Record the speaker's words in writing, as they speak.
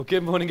Well,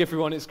 good morning,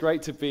 everyone. It's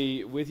great to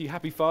be with you.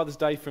 Happy Father's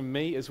Day from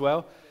me as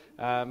well.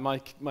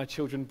 My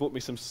children bought me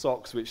some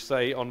socks which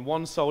say, on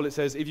one sole it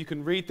says, if you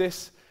can read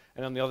this,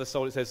 and on the other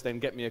sole it says, then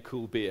get me a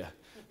cool beer.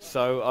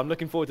 So I'm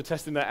looking forward to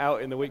testing that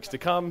out in the weeks to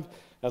come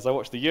as I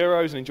watch the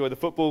Euros and enjoy the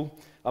football.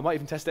 I might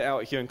even test it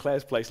out here in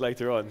Claire's place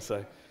later on.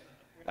 So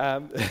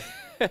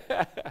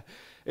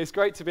it's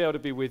great to be able to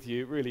be with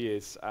you. It really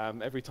is.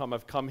 Every time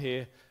I've come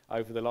here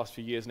over the last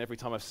few years and every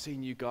time I've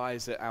seen you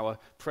guys at our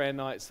prayer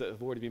nights that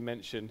have already been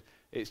mentioned,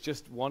 it's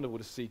just wonderful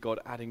to see God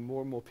adding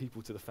more and more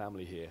people to the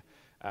family here.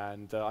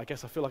 And I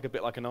guess I feel like a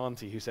bit like an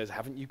auntie who says,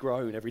 haven't you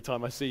grown every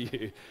time I see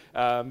you?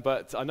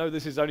 But I know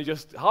this is only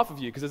just half of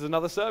you because there's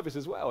another service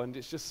as well. And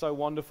it's just so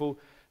wonderful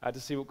to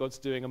see what God's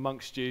doing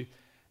amongst you.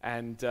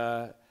 And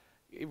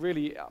it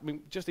really, I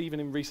mean, just even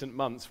in recent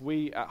months,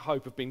 we at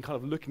Hope have been kind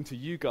of looking to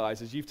you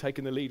guys as you've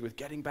taken the lead with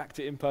getting back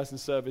to in-person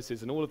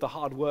services and all of the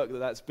hard work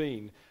that's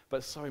been,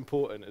 but so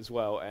important as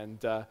well.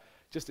 And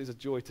just is a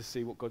joy to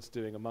see what God's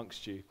doing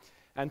amongst you.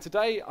 And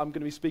today I'm going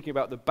to be speaking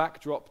about the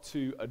backdrop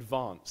to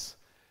advance.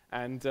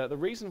 And the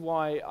reason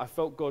why I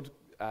felt God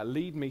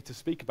lead me to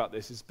speak about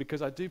this is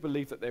because I do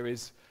believe that there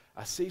is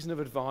a season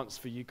of advance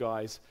for you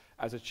guys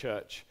as a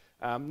church.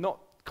 Not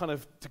kind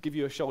of to give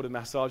you a shoulder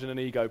massage and an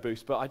ego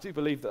boost, but I do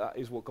believe that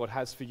is what God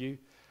has for you.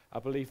 I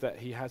believe that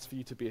he has for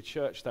you to be a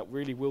church that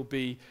really will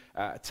be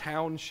a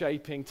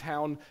town-shaping,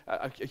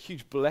 a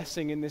huge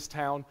blessing in this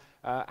town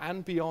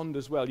and beyond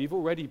as well. You've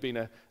already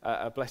been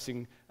a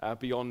blessing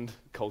beyond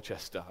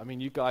Colchester. I mean,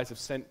 you guys have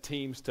sent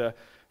teams to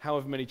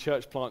however many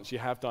church plants you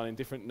have done in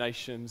different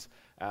nations.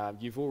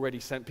 You've already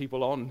sent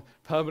people on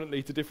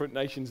permanently to different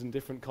nations and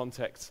different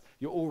contexts.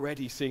 You're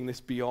already seeing this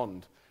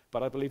beyond.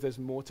 But I believe there's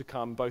more to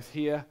come, both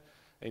here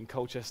in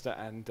Colchester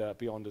and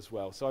beyond as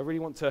well. So I really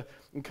want to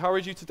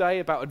encourage you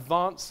today about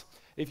advance.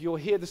 If you're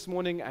here this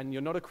morning and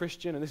you're not a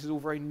Christian and this is all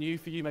very new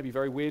for you, maybe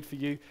very weird for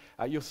you,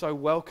 you're so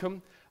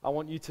welcome. I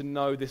want you to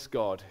know this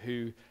God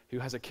who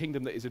has a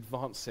kingdom that is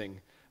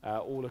advancing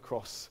all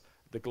across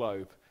the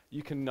globe.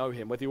 You can know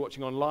him. Whether you're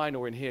watching online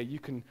or in here, you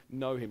can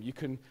know him. You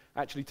can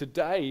actually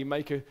today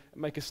make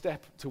a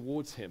step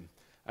towards him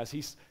as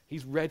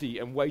he's ready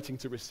and waiting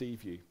to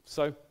receive you.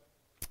 So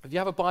if you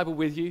have a Bible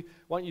with you,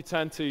 why don't you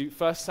turn to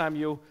 1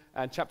 Samuel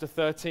and chapter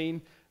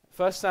 13.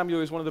 1 Samuel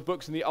is one of the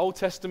books in the Old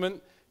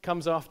Testament,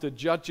 comes after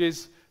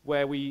Judges,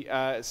 where we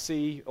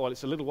see, or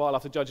it's a little while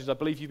after Judges, I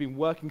believe you've been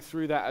working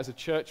through that as a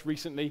church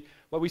recently,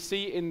 where we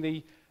see in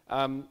the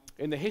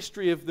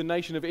history of the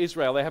nation of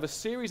Israel, they have a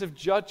series of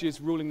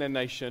judges ruling their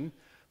nation,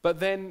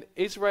 but then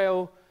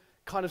Israel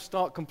kind of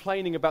start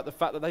complaining about the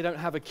fact that they don't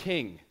have a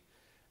king.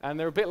 And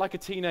they're a bit like a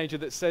teenager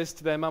that says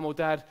to their mum or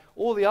dad,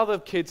 all the other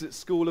kids at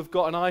school have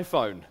got an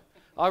iPhone.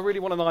 I really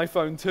want an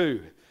iPhone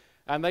too.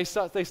 And they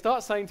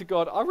start saying to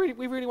God,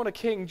 we really want a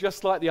king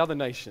just like the other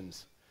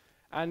nations.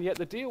 And yet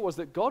the deal was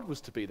that God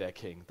was to be their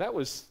king. That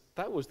was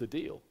the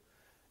deal.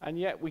 And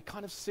yet we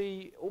kind of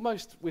see,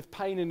 almost with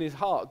pain in his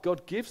heart,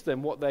 God gives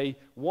them what they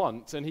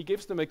want. And he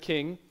gives them a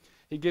king.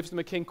 He gives them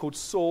a king called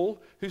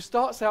Saul, who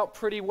starts out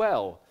pretty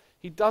well.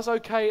 He does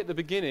okay at the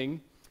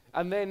beginning.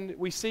 And then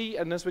we see,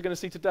 and as we're going to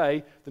see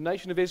today, the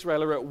nation of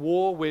Israel are at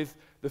war with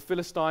the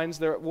Philistines.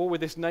 They're at war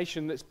with this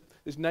nation, this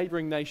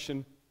neighboring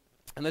nation.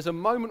 And there's a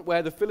moment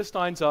where the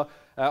Philistines are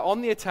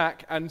on the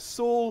attack, and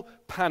Saul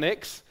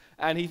panics,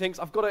 and he thinks,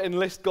 I've got to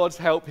enlist God's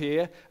help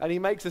here. And he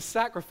makes a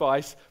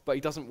sacrifice, but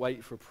he doesn't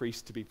wait for a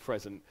priest to be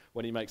present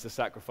when he makes the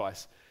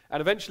sacrifice. And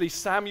eventually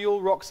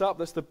Samuel rocks up.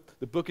 That's the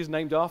book is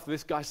named after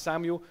this guy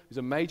Samuel, who's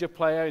a major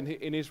player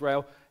in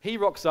Israel. He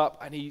rocks up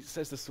and he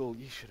says to Saul,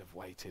 you should have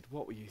waited.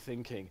 What were you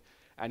thinking?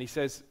 And he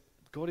says,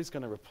 God is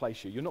going to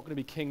replace you. You're not going to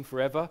be king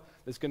forever.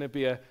 There's going to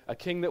be a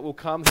king that will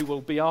come who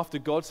will be after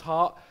God's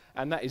heart,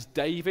 and that is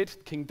David,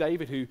 King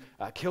David, who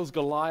kills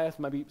Goliath.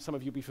 Maybe some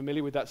of you will be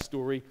familiar with that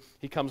story.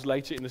 He comes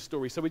later in the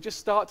story. So we just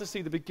start to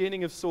see the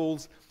beginning of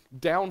Saul's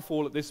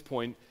downfall at this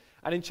point.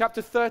 And in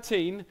chapter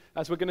 13,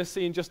 as we're going to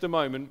see in just a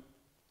moment,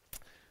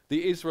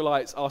 the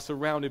Israelites are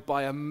surrounded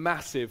by a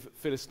massive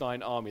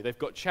Philistine army. They've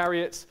got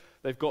chariots,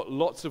 they've got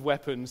lots of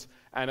weapons,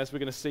 and as we're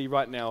going to see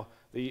right now,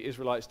 the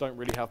Israelites don't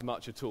really have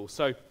much at all.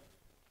 So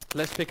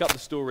let's pick up the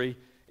story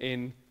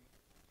in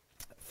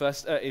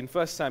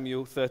 1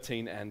 Samuel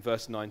 13 and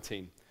verse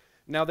 19.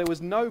 Now there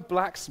was no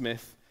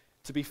blacksmith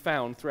to be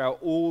found throughout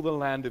all the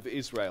land of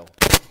Israel.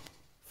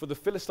 For the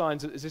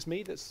Philistines, is this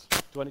me?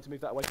 Do I need to move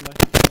that away from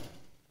there?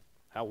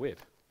 How weird.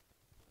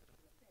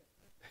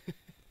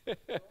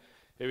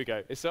 Here we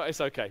go. It's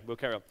okay. We'll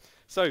carry on.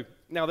 So,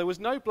 now there was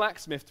no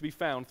blacksmith to be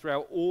found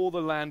throughout all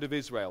the land of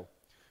Israel.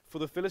 For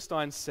the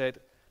Philistines said,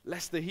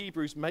 lest the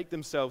Hebrews make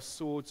themselves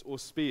swords or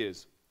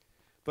spears.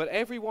 But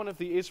every one of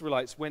the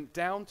Israelites went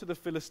down to the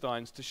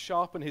Philistines to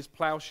sharpen his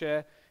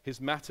plowshare, his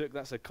mattock,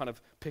 that's a kind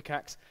of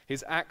pickaxe,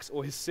 his axe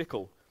or his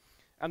sickle.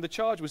 And the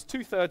charge was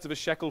 2/3 of a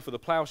shekel for the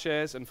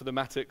plowshares and for the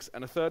mattocks,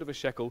 and 1/3 of a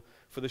shekel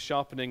for the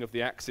sharpening of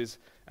the axes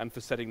and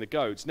for setting the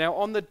goads. Now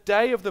on the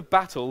day of the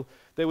battle,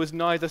 there was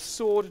neither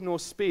sword nor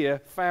spear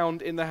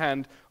found in the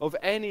hand of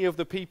any of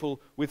the people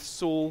with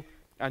Saul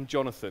and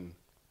Jonathan.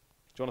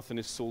 Jonathan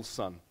is Saul's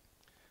son.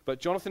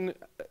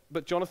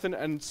 But Jonathan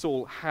and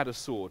Saul had a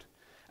sword.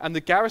 And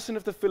the garrison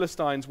of the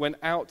Philistines went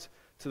out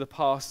to the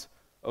pass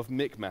of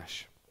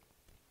Michmash.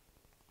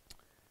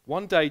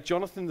 One day,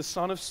 Jonathan the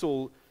son of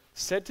Saul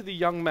said to the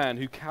young man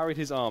who carried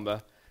his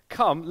armor,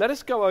 "Come, let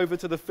us go over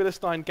to the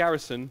Philistine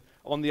garrison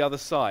on the other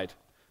side."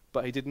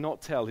 But he did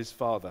not tell his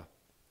father.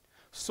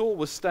 Saul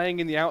was staying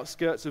in the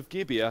outskirts of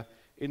Gibeah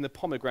in the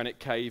pomegranate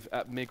cave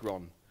at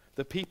Migron.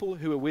 The people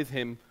who were with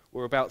him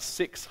were about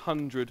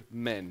 600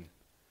 men.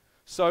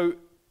 So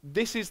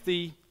this is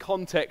the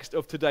context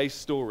of today's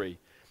story.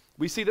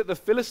 We see that the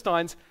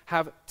Philistines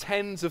have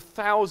tens of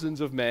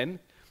thousands of men.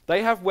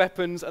 They have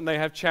weapons and they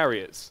have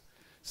chariots.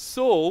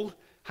 Saul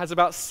has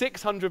about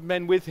 600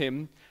 men with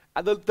him.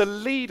 And the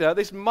leader,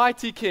 this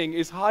mighty king,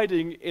 is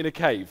hiding in a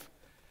cave.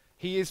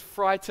 He is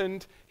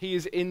frightened. He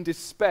is in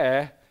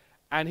despair.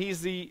 And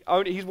he's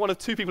one of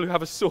two people who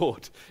have a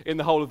sword in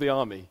the whole of the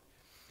army.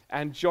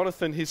 And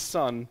Jonathan, his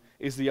son,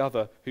 is the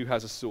other who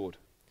has a sword.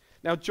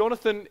 Now,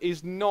 Jonathan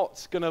is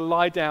not going to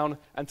lie down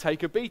and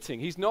take a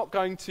beating. He's not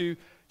going to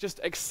just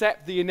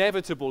accept the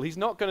inevitable. He's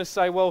not going to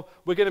say, well,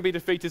 we're going to be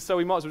defeated, so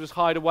we might as well just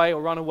hide away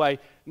or run away.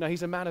 No,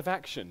 he's a man of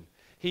action.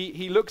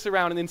 He looks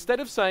around, and instead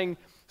of saying,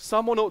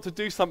 someone ought to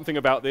do something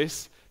about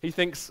this, he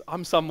thinks,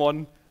 I'm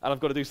someone, and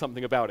I've got to do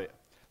something about it.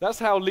 That's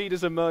how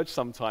leaders emerge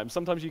sometimes.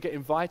 Sometimes you get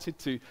invited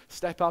to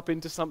step up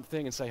into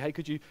something and say, hey,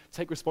 could you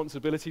take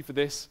responsibility for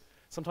this?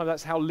 Sometimes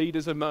that's how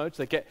leaders emerge.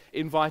 They get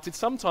invited.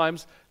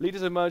 Sometimes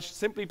leaders emerge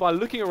simply by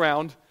looking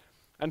around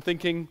and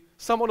thinking,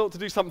 someone ought to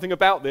do something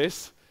about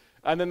this.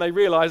 And then they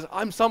realize,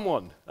 I'm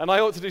someone, and I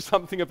ought to do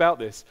something about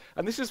this.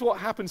 And this is what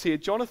happens here.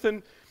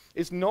 Jonathan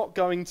is not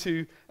going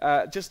to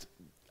just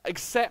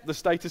accept the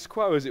status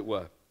quo, as it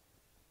were.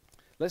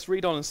 Let's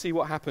read on and see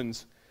what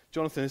happens.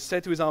 Jonathan has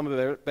said to his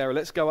armor bearer,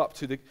 let's go up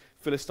to the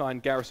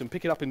Philistine garrison.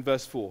 Pick it up in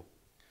verse 4.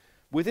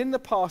 Within the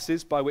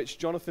passes by which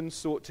Jonathan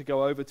sought to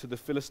go over to the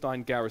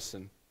Philistine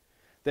garrison,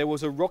 there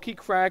was a rocky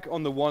crag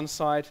on the one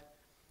side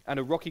and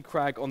a rocky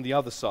crag on the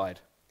other side.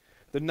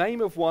 The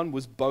name of one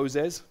was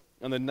Bozez,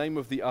 and the name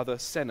of the other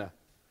Seneh.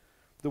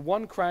 The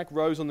one crag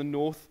rose on the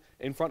north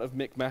in front of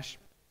Michmash,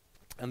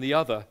 and the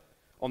other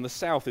on the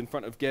south in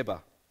front of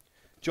Geba.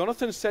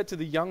 Jonathan said to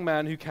the young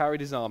man who carried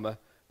his armor,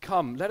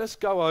 "Come, let us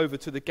go over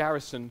to the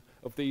garrison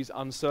of these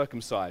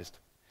uncircumcised.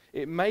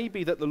 It may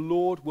be that the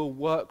Lord will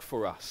work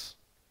for us.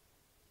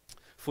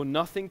 For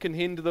nothing can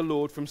hinder the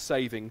Lord from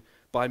saving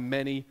by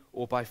many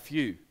or by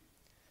few."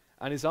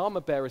 And his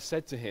armor-bearer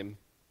said to him,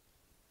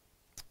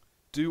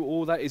 "Do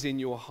all that is in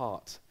your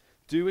heart.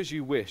 Do as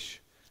you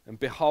wish, and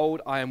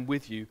behold, I am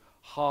with you,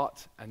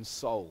 heart and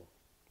soul."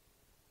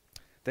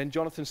 Then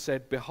Jonathan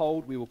said,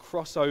 "Behold, we will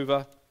cross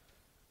over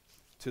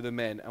to the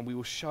men, and we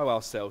will show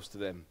ourselves to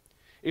them.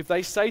 If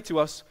they say to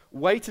us,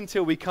 'Wait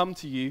until we come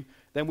to you,'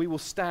 then we will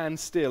stand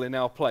still in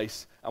our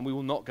place, and we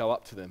will not go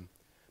up to them.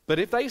 But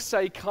if they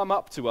say, 'Come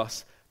up to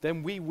us,'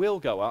 then we will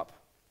go up,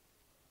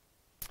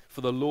 for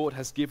the Lord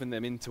has given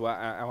them into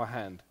our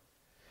hand.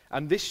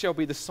 And this shall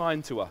be the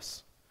sign to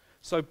us."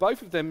 So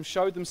both of them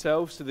showed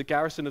themselves to the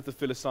garrison of the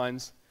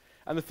Philistines.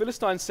 And the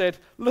Philistines said,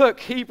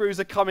 "Look, Hebrews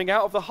are coming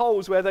out of the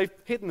holes where they've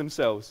hidden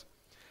themselves."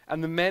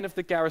 And the men of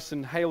the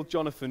garrison hailed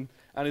Jonathan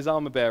and his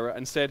armor-bearer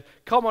and said,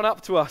 "Come on up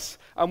to us,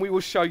 and we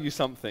will show you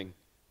something."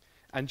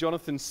 And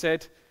Jonathan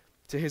said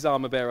to his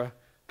armor-bearer,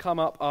 "Come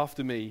up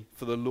after me,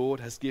 for the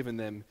Lord has given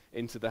them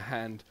into the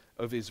hand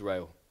of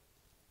Israel."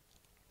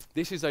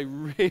 This is a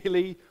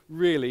really,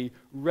 really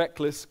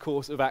reckless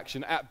course of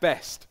action at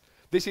best.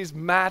 This is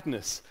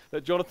madness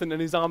that Jonathan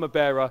and his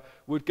armor-bearer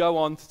would go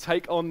on to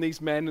take on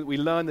these men. We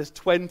learn there's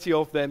 20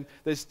 of them,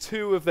 there's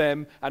 2 of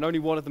them, and only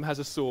one of them has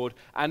a sword.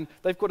 And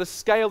they've got to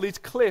scale these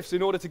cliffs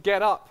in order to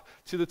get up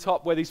to the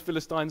top where these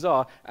Philistines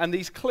are. And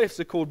these cliffs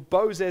are called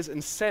Bozez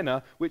and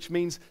Seneh, which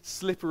means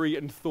slippery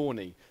and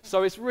thorny.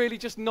 So it's really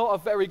just not a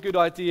very good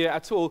idea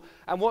at all.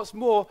 And what's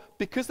more,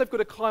 because they've got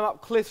to climb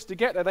up cliffs to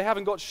get there, they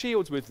haven't got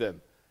shields with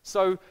them.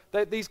 So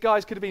these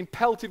guys could have been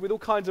pelted with all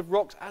kinds of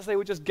rocks as they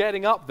were just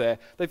getting up there.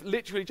 They've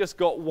literally just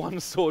got one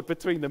sword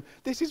between them.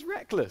 This is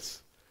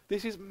reckless.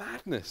 This is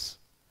madness.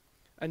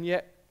 And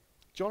yet,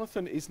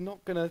 Jonathan is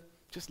not going to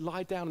just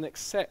lie down and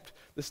accept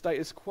the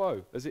status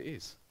quo as it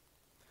is.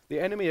 The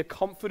enemy are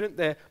confident.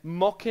 They're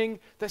mocking.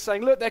 They're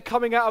saying, look, they're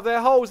coming out of their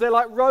holes. They're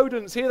like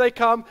rodents. Here they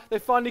come. They're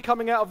finally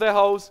coming out of their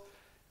holes.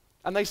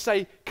 And they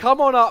say,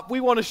 "Come on up.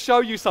 We want to show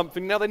you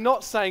something." Now, they're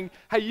not saying,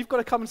 "Hey, you've got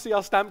to come and see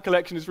our stamp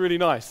collection. It's really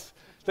nice."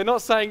 They're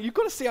not saying, "You've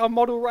got to see our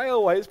model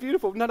railway, it's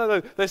beautiful."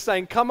 No. They're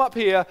saying, "Come up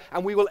here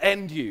and we will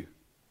end you."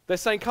 They're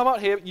saying, "Come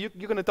up here, you're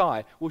going to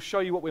die. We'll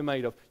show you what we're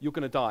made of. You're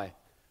going to die."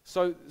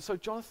 So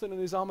Jonathan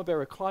and his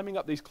armor-bearer are climbing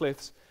up these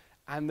cliffs,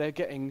 and they're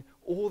getting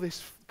all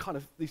this kind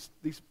of, these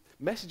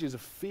messages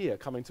of fear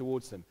coming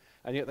towards them,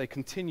 and yet they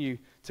continue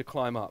to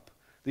climb up.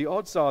 The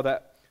odds are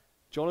that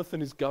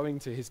Jonathan is going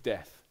to his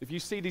death. If you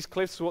see these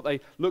cliffs, what they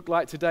look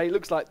like today, it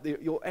looks like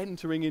you're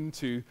entering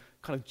into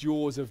kind of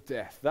jaws of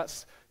death.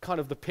 That's kind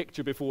of the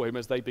picture before him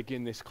as they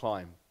begin this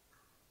climb.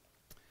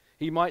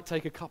 He might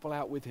take a couple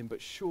out with him,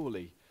 but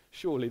surely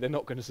they're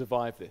not going to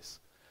survive this.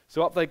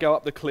 So up they go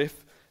up the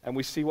cliff, And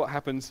we see what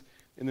happens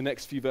in the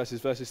next few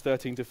verses, verses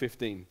 13 to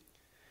 15.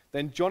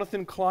 Then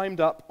Jonathan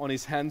climbed up on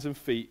his hands and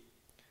feet,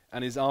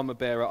 and his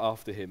armor-bearer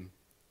after him.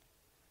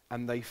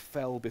 And they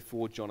fell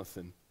before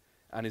Jonathan,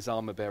 and his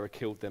armor-bearer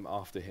killed them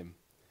after him.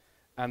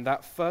 And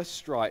that first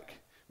strike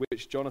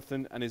which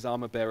Jonathan and his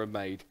armor-bearer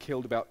made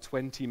killed about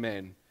 20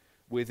 men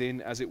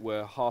within, as it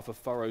were, half a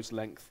furrow's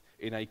length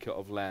in acre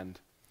of land.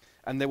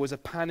 And there was a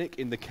panic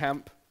in the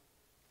camp,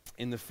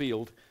 in the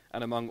field,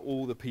 and among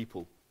all the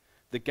people.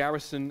 The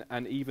garrison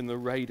and even the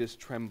raiders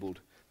trembled.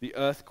 The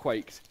earth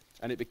quaked,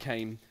 and it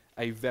became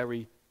a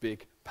very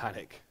big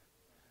panic.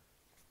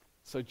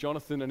 So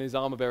Jonathan and his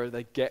armor-bearer,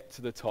 they get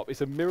to the top.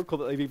 It's a miracle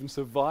that they've even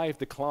survived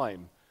the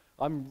climb.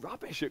 I'm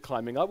rubbish at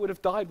climbing. I would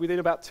have died within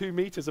about 2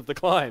 meters of the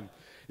climb.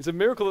 It's a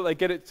miracle that they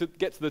get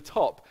to the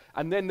top,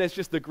 and then there's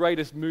just the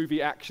greatest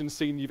movie action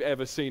scene you've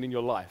ever seen in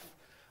your life.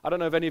 I don't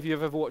know if any of you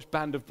have ever watched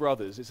Band of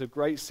Brothers. It's a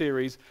great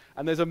series,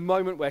 and there's a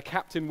moment where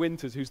Captain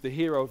Winters, who's the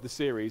hero of the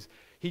series,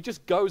 he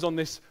just goes on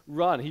this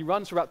run. He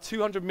runs for about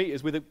 200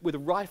 meters with a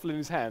rifle in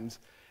his hands,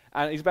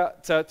 and he's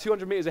about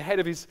 200 meters ahead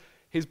of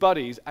his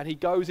buddies, and he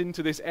goes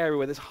into this area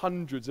where there's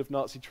hundreds of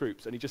Nazi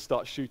troops, and he just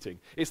starts shooting.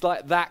 It's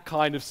like that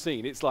kind of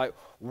scene. It's like,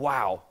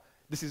 wow,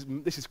 this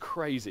is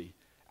crazy.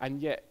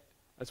 And yet,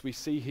 as we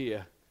see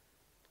here,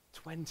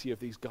 20 of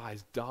these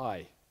guys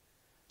die,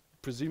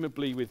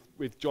 presumably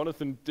with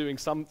Jonathan doing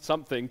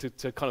something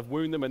to kind of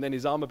wound them, and then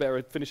his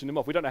armor-bearer finishing them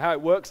off. We don't know how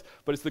it works,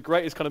 but it's the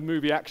greatest kind of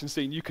movie action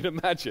scene you can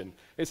imagine.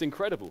 It's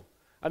incredible.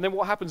 And then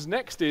what happens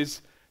next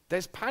is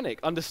there's panic.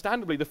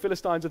 Understandably, the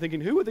Philistines are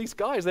thinking, who are these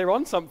guys? They're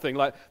on something.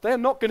 Like, they're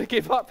not going to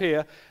give up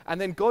here. And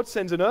then God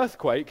sends an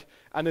earthquake,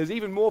 and there's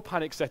even more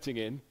panic setting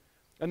in.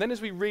 And then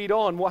as we read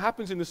on, what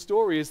happens in the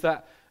story is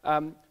that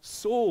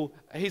Saul,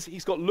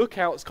 he's got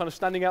lookouts kind of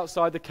standing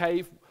outside the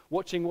cave,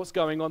 watching what's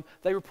going on.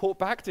 They report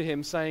back to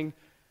him saying,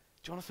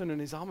 Jonathan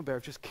and his armor-bearer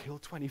have just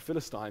killed 20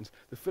 Philistines.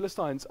 The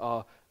Philistines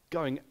are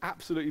going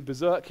absolutely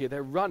berserk here.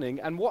 They're running.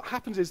 And what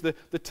happens is the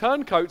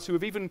turncoats who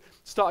have even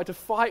started to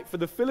fight for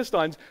the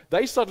Philistines,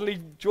 they suddenly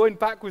join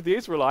back with the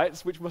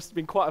Israelites, which must have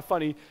been quite a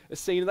funny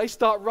scene. And they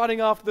start running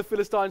after the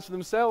Philistines for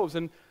themselves.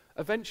 And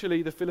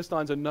eventually the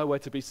Philistines are nowhere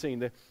to be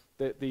seen.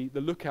 The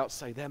lookouts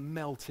say they're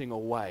melting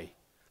away.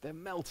 They're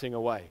melting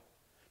away.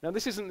 Now,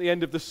 this isn't the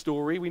end of the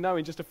story. We know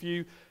in just a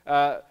few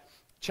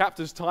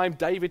chapters' time,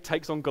 David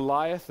takes on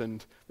Goliath,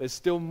 and there's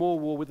still more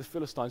war with the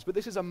Philistines. But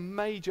this is a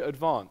major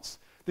advance.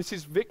 This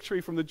is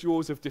victory from the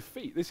jaws of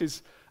defeat. This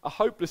is a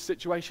hopeless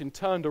situation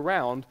turned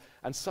around,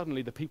 and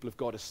suddenly the people of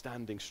God are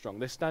standing strong.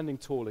 They're standing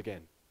tall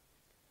again.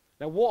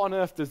 Now, what on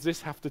earth does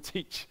this have to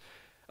teach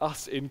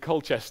us in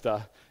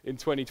Colchester in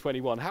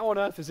 2021? How on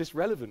earth is this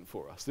relevant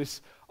for us,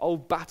 this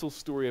old battle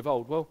story of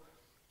old? Well,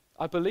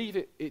 I believe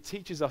it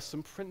teaches us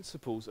some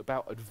principles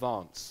about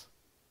advance.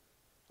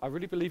 I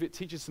really believe it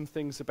teaches some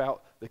things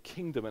about the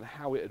kingdom and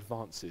how it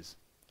advances.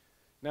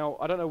 Now,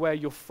 I don't know where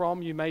you're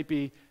from. You may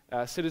be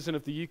a citizen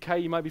of the UK.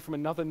 You might be from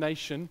another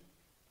nation.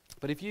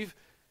 But if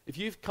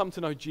you've come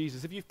to know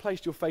Jesus, if you've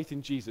placed your faith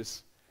in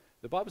Jesus,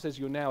 the Bible says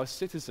you're now a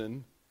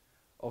citizen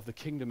of the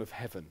kingdom of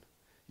heaven.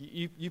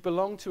 You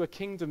belong to a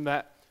kingdom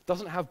that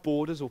doesn't have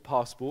borders or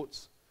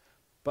passports,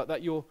 but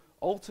that your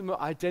ultimate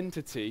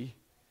identity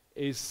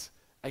is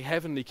a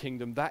heavenly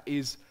kingdom that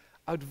is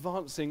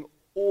advancing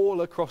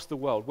all across the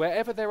world.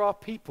 Wherever there are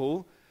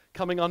people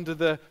coming under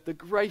the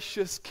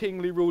gracious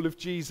kingly rule of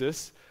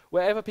Jesus,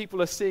 wherever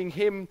people are seeing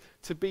him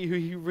to be who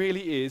he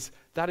really is,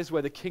 that is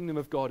where the kingdom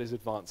of God is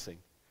advancing.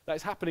 That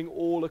is happening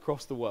all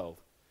across the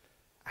world.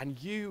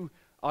 And you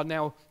are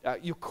now,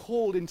 you're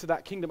called into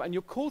that kingdom, and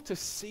you're called to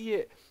see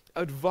it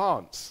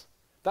advance.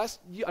 I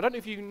don't know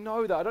if you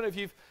know that. I don't know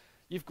if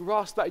you've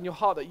grasped that in your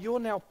heart, that you're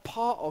now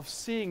part of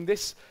seeing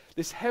this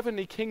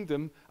heavenly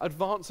kingdom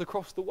advance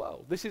across the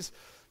world. This is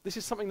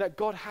something that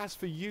God has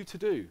for you to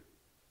do.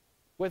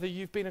 Whether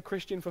you've been a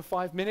Christian for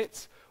 5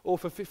 minutes or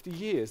for 50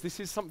 years, this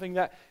is something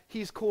that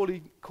he's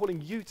calling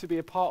you to be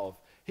a part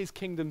of, his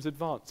kingdom's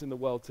advance in the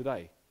world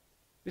today.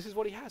 This is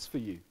what he has for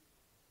you.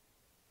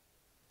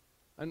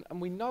 And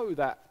we know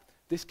that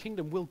this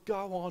kingdom will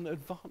go on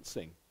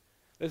advancing.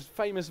 There's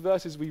famous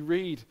verses we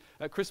read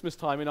at Christmas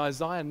time in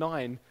Isaiah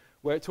 9,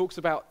 where it talks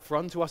about, for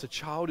unto us a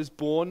child is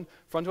born,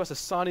 for unto us a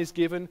son is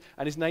given,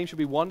 and his name shall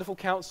be Wonderful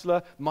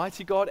Counselor,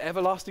 Mighty God,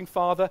 Everlasting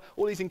Father,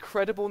 all these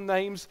incredible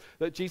names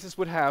that Jesus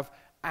would have.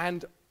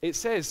 And it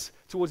says,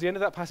 towards the end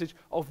of that passage,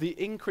 of the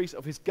increase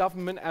of his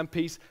government and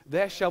peace,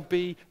 there shall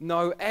be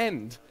no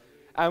end.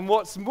 And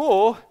what's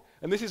more,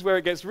 and this is where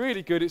it gets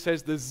really good, it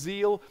says, the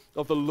zeal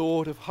of the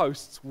Lord of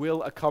hosts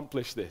will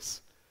accomplish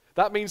this.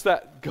 That means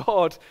that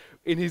God,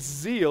 in his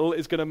zeal,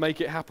 is going to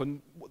make it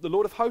happen. The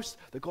Lord of hosts,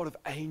 the God of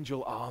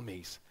angel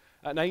armies.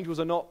 And angels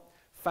are not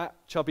fat,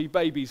 chubby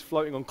babies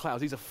floating on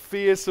clouds. These are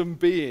fearsome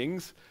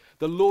beings.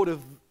 The Lord of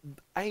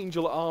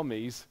angel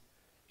armies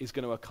is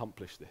going to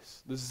accomplish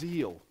this. The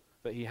zeal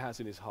that he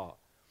has in his heart.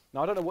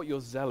 Now, I don't know what you're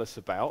zealous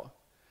about.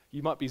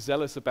 You might be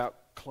zealous about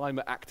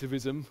climate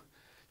activism.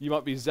 You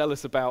might be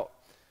zealous about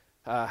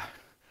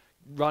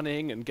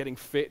running and getting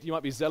fit. You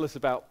might be zealous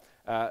about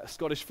a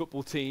Scottish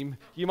football team.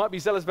 You might be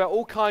zealous about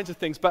all kinds of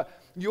things,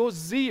 but your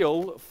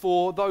zeal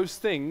for those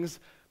things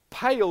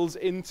pales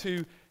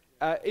into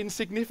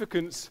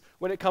insignificance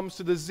when it comes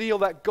to the zeal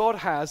that God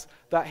has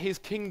that his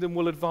kingdom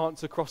will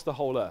advance across the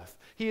whole earth.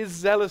 He is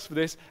zealous for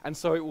this, and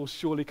so it will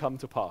surely come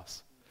to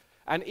pass.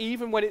 And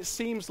even when it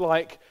seems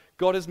like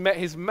God has met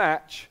his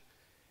match,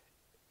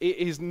 it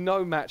is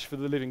no match for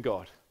the living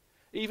God.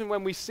 Even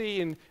when we see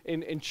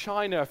in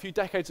China a few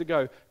decades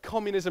ago,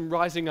 communism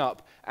rising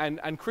up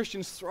and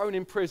Christians thrown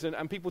in prison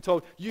and people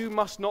told, you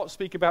must not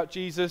speak about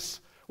Jesus,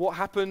 what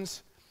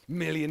happens?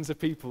 Millions of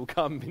people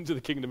come into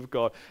the kingdom of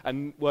God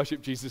and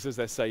worship Jesus as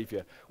their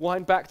savior.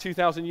 Wind back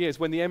 2,000 years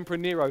when the Emperor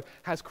Nero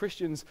has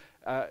Christians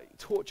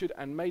tortured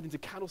and made into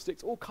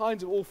candlesticks, all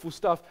kinds of awful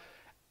stuff.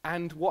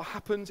 And what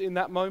happens in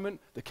that moment?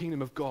 The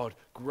kingdom of God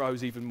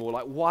grows even more.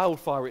 Like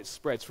wildfire, it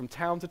spreads from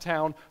town to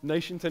town,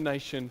 nation to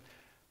nation.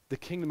 The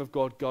kingdom of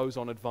God goes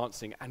on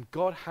advancing. And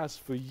God has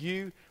for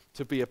you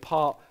to be a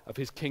part of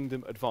his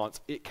kingdom advance.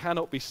 It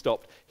cannot be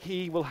stopped.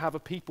 He will have a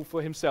people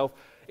for himself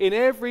in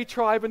every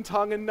tribe and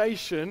tongue and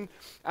nation.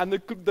 And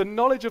the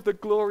knowledge of the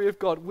glory of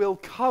God will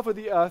cover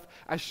the earth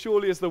as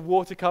surely as the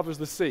water covers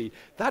the sea.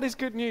 That is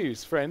good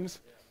news, friends.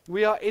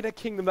 We are in a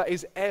kingdom that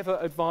is ever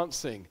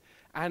advancing.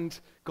 And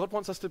God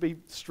wants us to be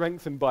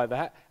strengthened by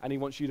that, and he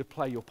wants you to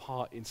play your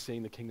part in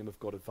seeing the kingdom of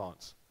God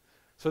advance.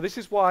 So this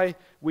is why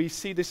we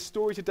see this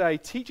story today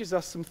teaches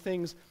us some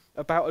things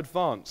about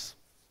advance.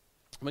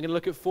 We're going to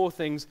look at 4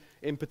 things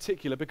in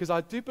particular, because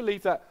I do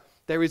believe that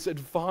there is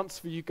advance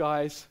for you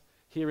guys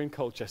here in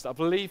Colchester. I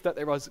believe that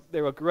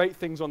there are great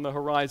things on the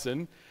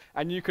horizon,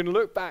 and you can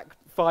look back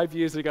 5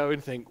 years ago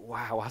and think,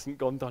 wow, hasn't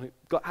God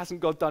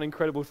done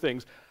incredible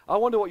things? I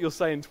wonder what you'll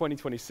say in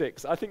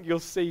 2026. I think you'll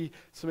see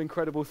some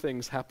incredible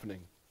things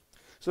happening.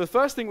 So the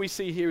first thing we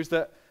see here is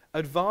that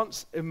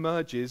advance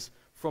emerges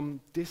from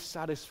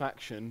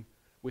dissatisfaction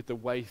with the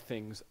way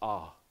things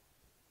are.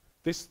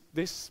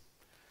 This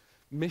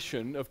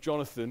mission of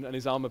Jonathan and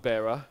his armor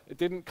bearer, it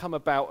didn't come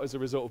about as a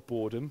result of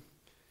boredom.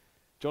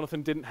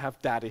 Jonathan didn't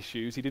have dad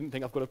issues. He didn't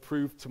think, I've got to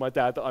prove to my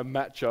dad that I'm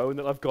macho and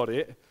that I've got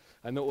it,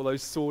 and that all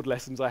those sword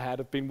lessons I had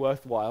have been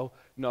worthwhile.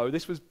 No,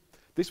 this was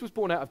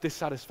born out of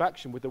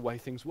dissatisfaction with the way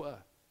things were.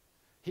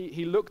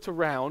 He looked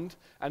around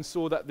and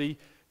saw that the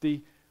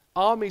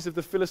armies of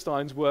the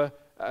Philistines were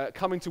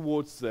coming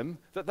towards them,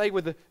 that they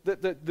were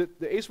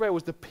that Israel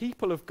was the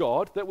people of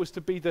God, that was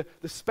to be the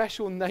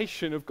special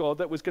nation of God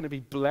that was going to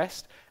be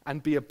blessed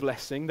and be a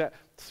blessing, that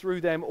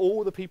through them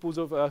all the peoples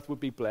of earth would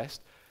be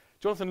blessed.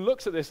 Jonathan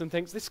looks at this and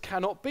thinks, this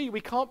cannot be.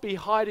 We can't be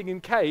hiding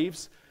in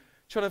caves,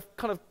 trying to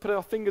kind of put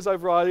our fingers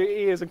over our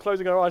ears and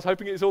closing our eyes,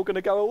 hoping it's all going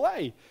to go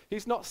away.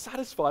 He's not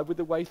satisfied with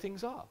the way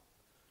things are.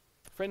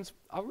 Friends,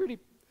 I really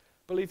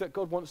believe that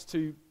God wants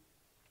to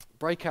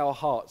break our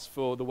hearts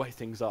for the way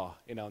things are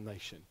in our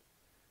nation.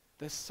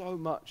 There's so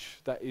much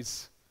that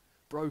is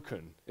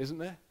broken, isn't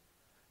there?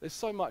 There's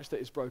so much that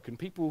is broken.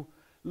 People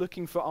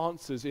looking for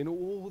answers in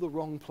all the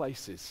wrong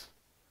places.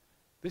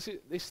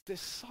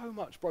 There's so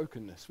much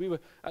brokenness. We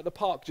were at the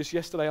park just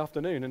yesterday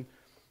afternoon, and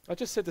I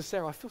just said to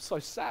Sarah, I feel so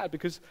sad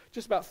because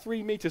just about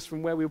 3 meters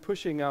from where we were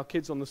pushing our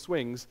kids on the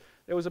swings,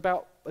 there was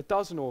about a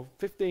dozen or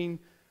 15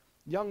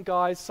 young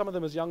guys, some of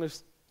them as young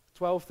as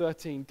 12,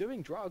 13,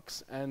 doing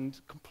drugs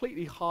and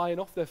completely high and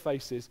off their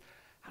faces.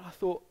 And I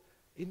thought,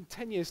 in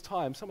 10 years'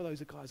 time, some of those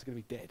guys are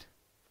going to be dead.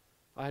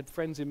 I had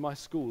friends in my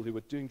school who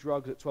were doing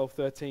drugs at 12,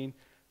 13,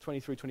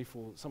 23,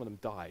 24. Some of them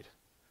died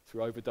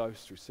through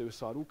overdose, through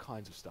suicide, all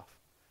kinds of stuff.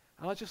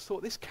 And I just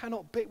thought, this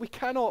cannot be, we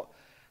cannot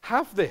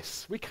have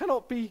this. We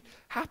cannot be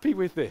happy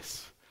with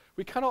this.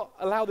 We cannot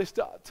allow this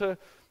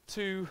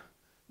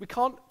we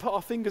can't put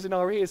our fingers in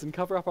our ears and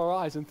cover up our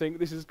eyes and think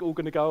this is all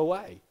going to go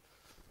away.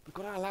 We've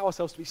got to allow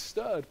ourselves to be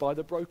stirred by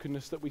the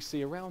brokenness that we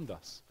see around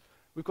us.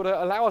 We've got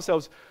to allow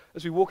ourselves,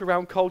 as we walk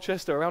around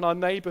Colchester, around our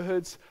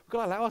neighborhoods, we've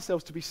got to allow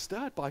ourselves to be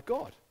stirred by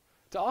God.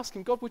 To ask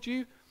him, God, would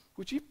you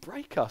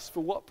break us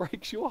for what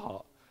breaks your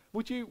heart?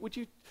 Would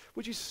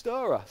you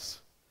stir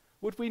us?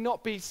 Would we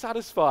not be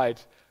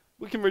satisfied?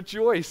 We can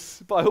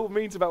rejoice by all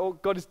means about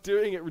what God is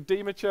doing at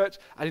Redeemer Church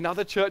and in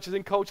other churches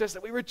in Colchester.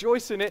 We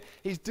rejoice in it.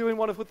 He's doing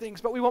wonderful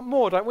things, but we want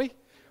more, don't we?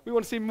 We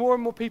want to see more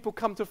and more people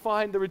come to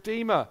find the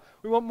Redeemer.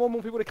 We want more and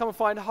more people to come and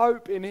find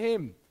hope in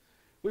him.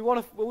 We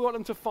want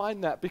them to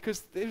find that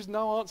because there's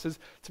no answers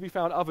to be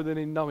found other than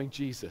in knowing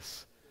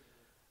Jesus.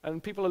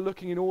 And people are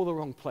looking in all the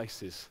wrong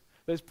places.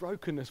 There's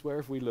brokenness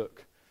wherever we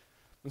look.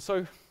 And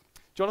so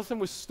Jonathan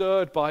was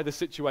stirred by the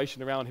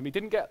situation around him. He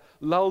didn't get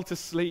lulled to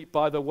sleep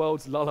by the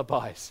world's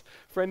lullabies.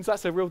 Friends,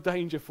 that's a real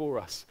danger for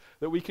us,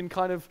 that we can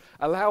kind of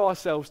allow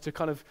ourselves to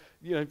kind of,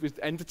 with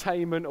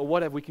entertainment or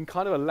whatever, we can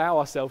kind of allow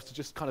ourselves to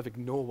just kind of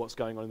ignore what's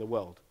going on in the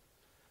world.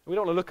 We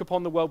don't want to look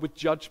upon the world with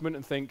judgment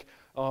and think,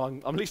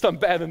 at least I'm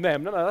better than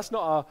them. No, that's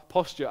not our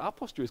posture. Our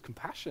posture is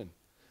compassion.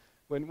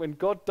 When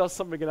God does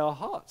something in our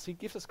hearts, he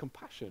gives us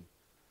compassion.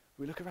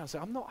 We look around and say,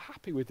 I'm not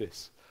happy with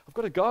this. I've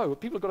got to go.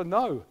 People have got to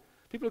know.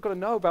 People have got to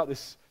know about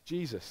this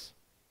Jesus.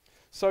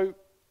 So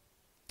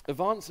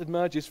advance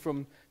emerges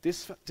from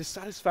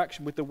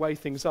dissatisfaction with the way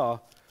things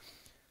are.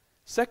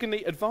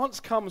 Secondly, advance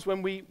comes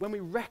when we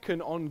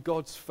reckon on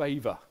God's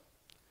favor.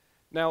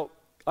 Now,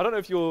 I don't know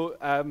if you're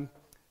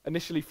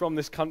initially from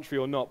this country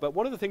or not, but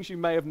one of the things you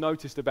may have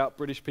noticed about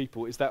British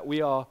people is that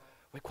we're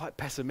quite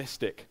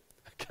pessimistic,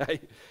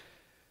 okay?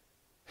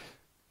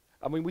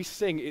 I mean, we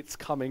sing "It's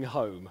Coming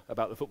Home"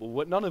 about the football,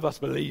 but none of us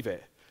believe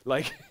it.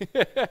 Like,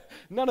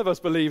 none of us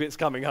believe it's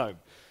coming home.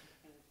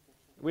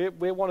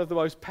 We're one of the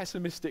most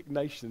pessimistic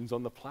nations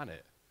on the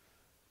planet.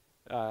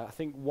 I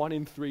think 1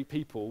 in 3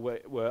 people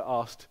were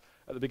asked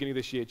at the beginning of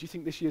this year, do you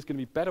think this year is going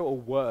to be better or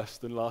worse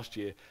than last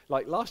year?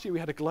 Like, last year we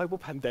had a global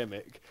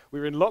pandemic, we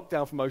were in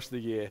lockdown for most of the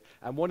year,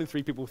 and 1 in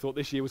 3 people thought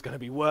this year was going to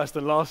be worse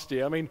than last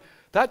year. I mean,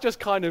 that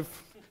kind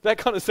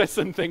of says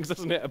some things,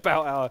 doesn't it,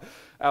 about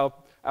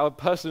our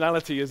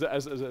personality as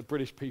a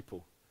British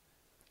people.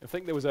 I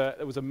think there was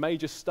a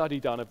major study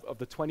done of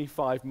the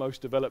 25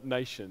 most developed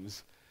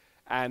nations,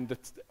 and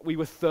we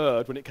were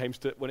third when it comes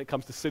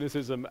to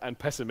cynicism and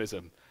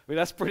pessimism. I mean,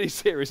 that's pretty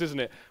serious, isn't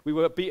it? We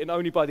were beaten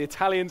only by the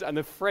Italians and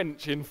the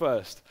French in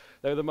first.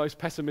 They were the most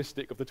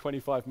pessimistic of the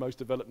 25 most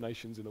developed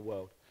nations in the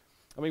world.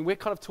 I mean, we're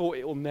kind of taught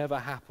it will never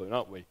happen,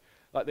 aren't we?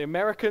 Like the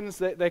Americans,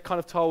 they're kind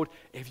of told,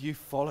 if you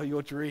follow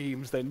your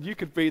dreams, then you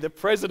could be the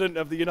president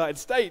of the United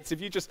States. If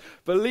you just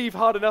believe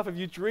hard enough, if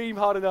you dream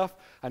hard enough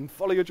and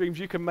follow your dreams,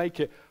 you can make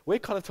it. We're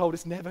kind of told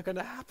it's never going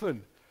to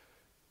happen.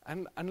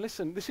 And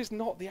listen, this is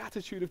not the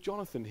attitude of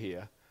Jonathan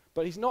here,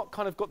 but he's not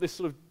kind of got this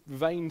sort of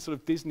vain, sort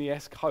of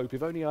Disney-esque hope,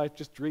 if only I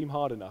just dream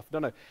hard enough.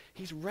 No,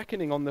 he's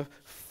reckoning on the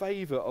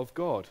favor of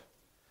God.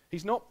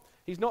 He's not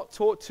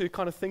taught to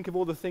kind of think of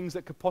all the things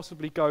that could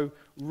possibly go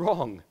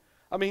wrong.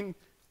 I mean,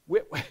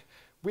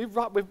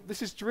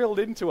 this is drilled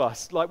into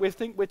us. Like we're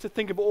to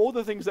think of all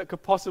the things that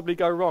could possibly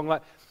go wrong.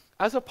 Like,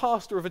 as a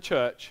pastor of a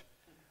church,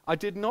 I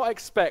did not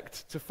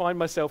expect to find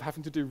myself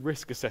having to do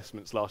risk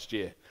assessments last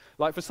year.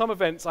 Like for some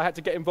events, I had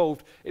to get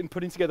involved in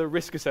putting together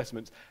risk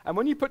assessments. And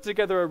when you put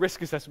together a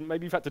risk assessment,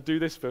 maybe you've had to do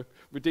this for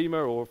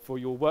Redeemer or for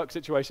your work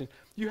situation,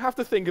 you have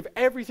to think of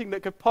everything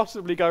that could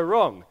possibly go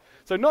wrong.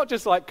 So not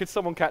just like, could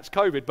someone catch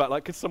COVID, but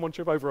like, could someone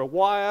trip over a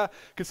wire?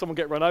 Could someone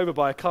get run over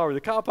by a car in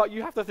the car park?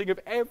 You have to think of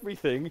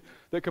everything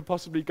that could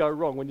possibly go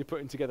wrong when you're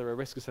putting together a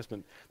risk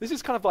assessment. This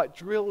is kind of like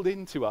drilled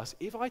into us.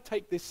 If I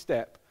take this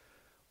step,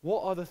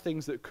 what are the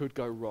things that could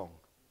go wrong?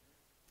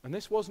 And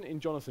this wasn't in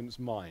Jonathan's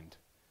mind,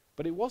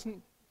 but it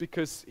wasn't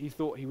because he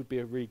thought he would be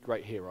a really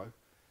great hero.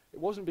 It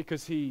wasn't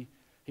because he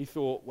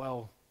thought,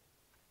 well,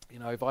 you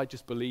know, if I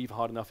just believe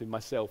hard enough in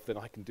myself, then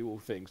I can do all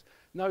things.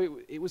 No,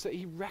 it was that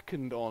he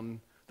reckoned on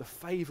the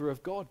favor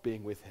of God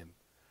being with him.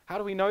 How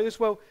do we know this?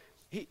 Well,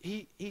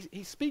 he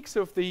speaks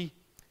of the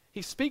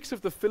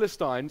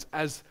Philistines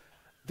as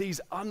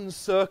these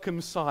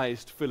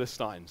uncircumcised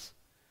Philistines.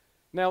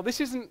 Now, this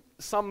isn't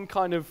some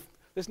kind of,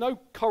 there's no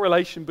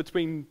correlation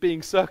between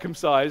being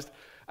circumcised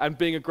and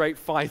being a great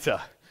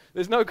fighter.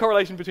 There's no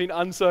correlation between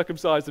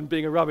uncircumcised and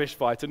being a rubbish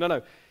fighter.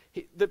 No.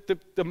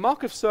 The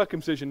mark of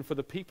circumcision for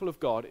the people of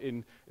God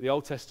in the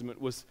Old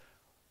Testament was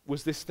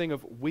this thing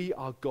of, we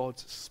are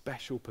God's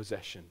special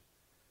possession.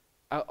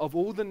 Of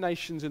all the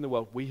nations in the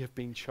world, we have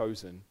been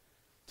chosen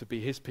to be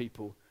his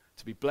people,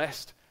 to be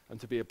blessed and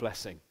to be a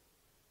blessing.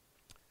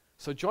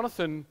 So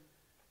Jonathan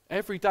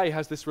every day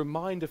has this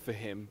reminder for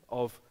him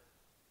of,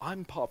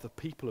 I'm part of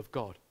the people of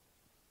God.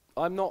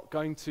 I'm not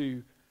going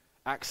to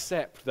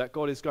accept that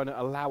God is going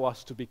to allow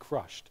us to be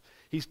crushed.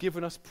 He's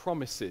given us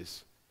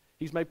promises.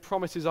 He's made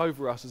promises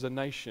over us as a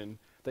nation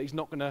that he's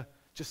not going to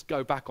just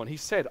go back on. He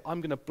said,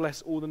 I'm going to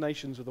bless all the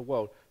nations of the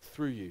world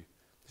through you.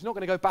 He's not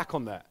going to go back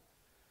on that.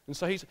 And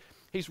so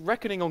he's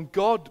reckoning on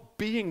God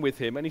being with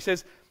him, and he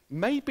says,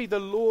 maybe the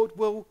Lord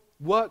will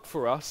work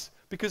for us,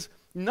 because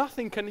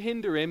nothing can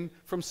hinder him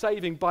from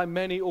saving by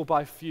many or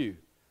by few.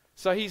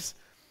 So he's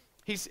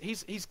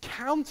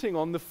counting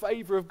on the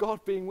favor of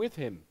God being with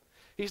him.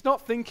 He's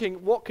not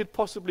thinking, what could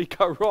possibly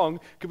go wrong?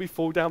 Could we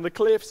fall down the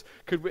cliffs?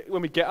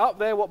 When we get up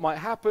there, what might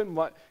happen?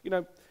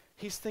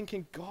 He's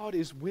thinking, God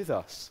is with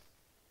us.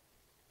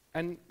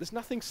 And there's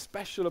nothing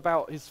special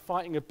about his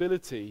fighting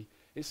ability.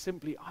 It's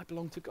simply, I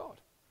belong to God.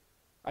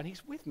 And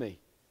he's with me.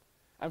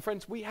 And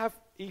friends, we have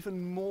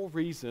even more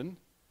reason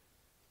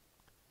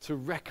to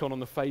reckon on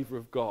the favor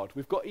of God.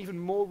 We've got even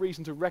more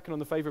reason to reckon on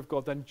the favor of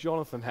God than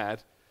Jonathan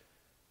had.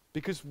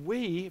 Because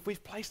if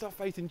we've placed our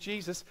faith in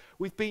Jesus,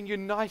 we've been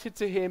united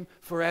to him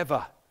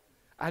forever.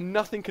 And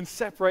nothing can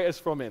separate us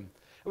from him.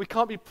 And we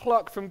can't be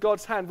plucked from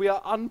God's hand. We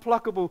are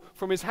unpluckable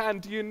from his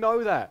hand. Do you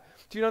know that?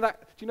 Do you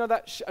know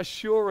that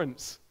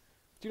assurance?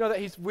 Do you know that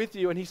he's with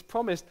you and he's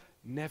promised,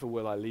 never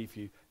will I leave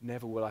you,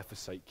 never will I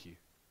forsake you?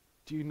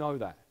 Do you know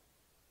that?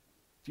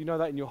 Do you know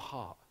that in your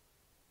heart?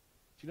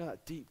 Do you know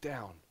that deep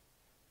down?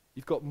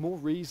 You've got more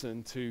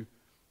reason to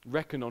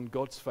reckon on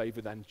God's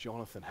favor than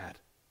Jonathan had.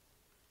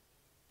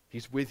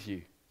 He's with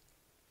you.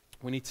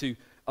 We need to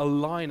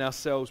align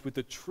ourselves with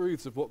the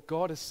truths of what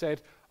God has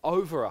said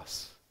over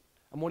us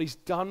and what he's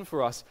done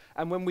for us.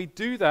 And when we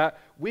do that,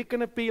 we're going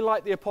to be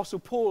like the Apostle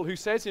Paul, who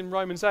says in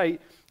Romans 8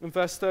 and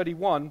verse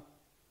 31,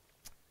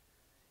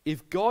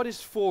 if God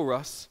is for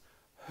us,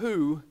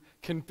 who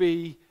can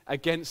be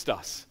against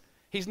us?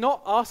 He's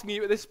not asking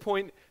you at this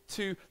point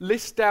to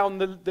list down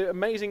the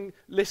amazing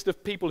list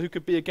of people who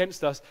could be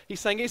against us. He's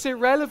saying it's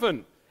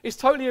irrelevant. It's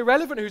totally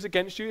irrelevant who's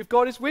against you if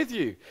God is with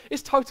you.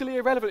 It's totally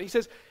irrelevant. He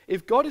says,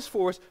 if God is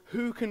for us,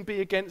 who can be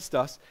against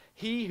us?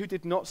 He who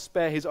did not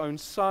spare his own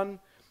son,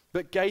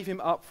 but gave him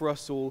up for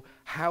us all,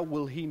 how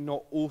will he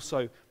not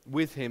also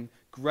with him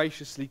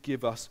graciously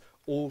give us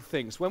all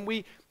things? When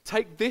we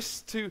take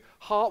this to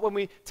heart, when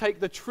we take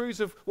the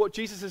truths of what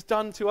Jesus has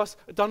done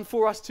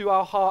for us to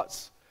our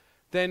hearts,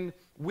 then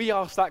we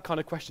ask that kind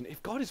of question.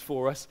 If God is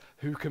for us,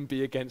 who can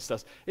be against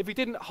us? If he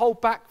didn't hold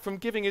back from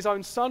giving his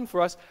own son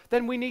for us,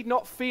 then we need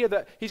not fear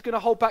that he's going to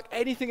hold back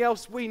anything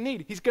else we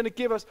need. He's going to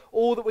give us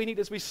all that we need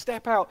as we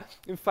step out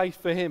in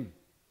faith for him.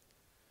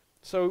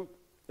 So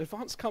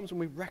advance comes when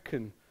we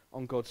reckon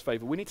on God's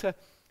favor.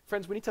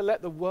 Friends, we need to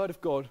let the word of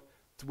God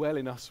dwell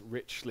in us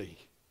richly.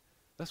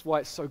 That's why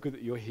it's so good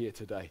that you're here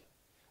today.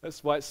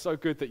 That's why it's so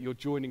good that you're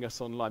joining us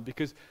online,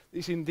 because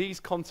it's in these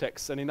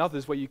contexts and in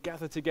others where you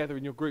gather together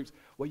in your groups,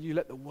 where you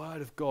let the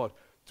word of God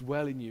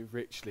dwell in you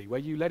richly,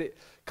 where you let it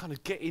kind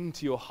of get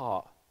into your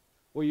heart,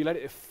 where you let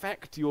it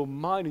affect your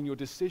mind and your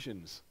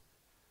decisions,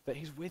 that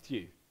he's with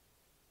you,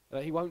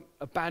 that he won't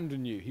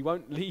abandon you, he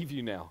won't leave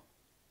you now.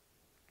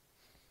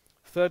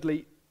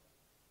 Thirdly,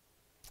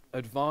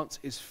 advance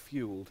is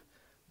fueled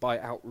by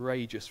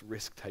outrageous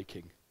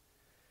risk-taking.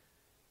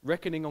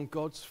 Reckoning on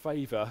God's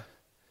favor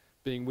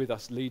being with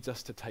us leads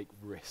us to take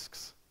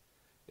risks.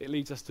 It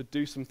leads us to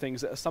do some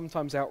things that are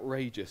sometimes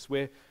outrageous,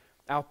 where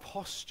our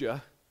posture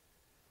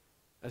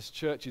as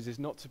churches is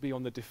not to be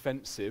on the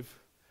defensive,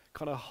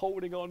 kind of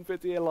holding on for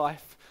dear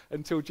life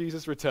until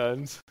Jesus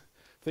returns,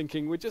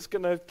 thinking we're just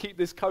going to keep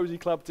this cozy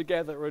club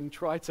together and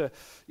try to,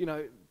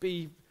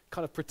 be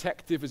kind of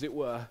protective, as it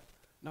were.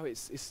 No,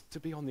 it's to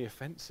be on the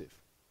offensive.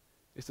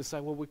 It's to say,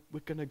 well, we're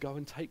going to go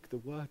and take the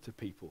word to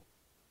people.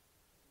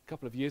 A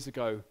couple of years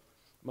ago,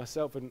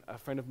 myself and a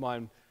friend of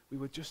mine, we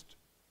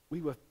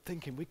were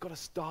thinking we've got to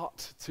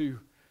start to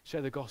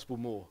share the gospel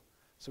more.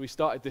 So we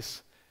started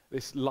this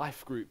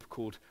life group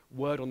called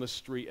Word on the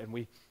Street, and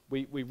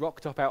we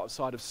rocked up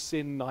outside of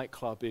Sin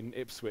nightclub in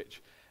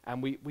Ipswich,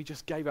 and we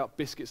just gave out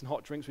biscuits and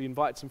hot drinks. We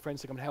invited some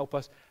friends to come and help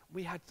us.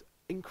 We had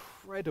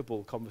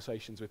incredible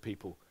conversations with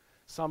people,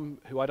 some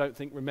who I don't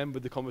think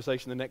remembered the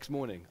conversation the next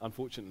morning,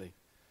 unfortunately.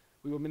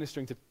 We were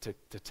ministering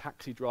to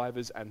taxi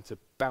drivers and to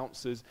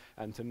bouncers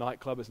and to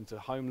nightclubbers and to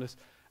homeless.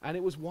 And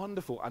it was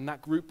wonderful. And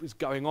that group is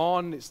going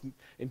on. It's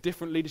in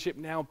different leadership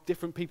now.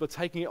 Different people are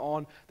taking it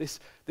on. This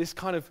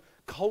kind of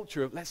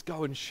culture of let's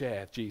go and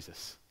share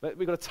Jesus.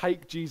 We've got to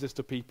take Jesus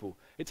to people.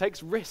 It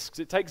takes risks.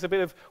 It takes a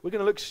bit of, we're going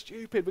to look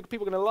stupid.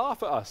 People are going to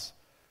laugh at us.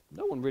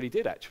 No one really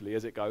did, actually,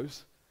 as it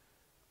goes.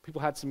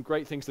 People had some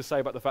great things to say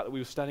about the fact that we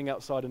were standing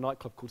outside a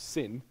nightclub called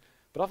Sin.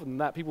 But other than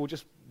that, people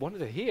just wanted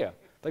to hear.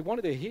 They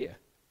wanted to hear.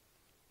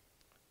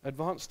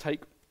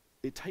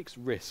 It takes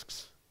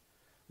risks.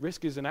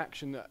 Risk is an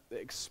action that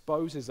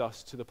exposes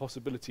us to the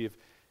possibility of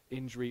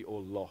injury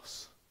or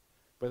loss,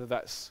 whether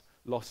that's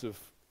loss of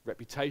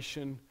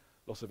reputation,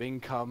 loss of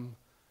income,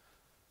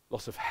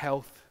 loss of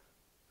health,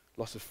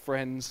 loss of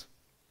friends,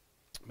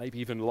 maybe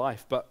even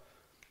life. But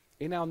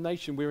in our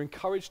nation, we're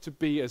encouraged to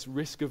be as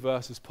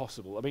risk-averse as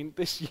possible. I mean,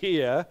 this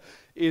year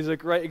is a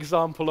great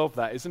example of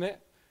that, isn't it?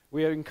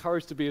 We are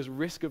encouraged to be as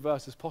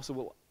risk-averse as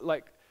possible.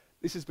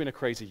 This has been a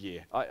crazy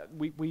year.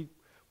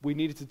 We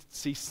needed to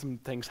see some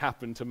things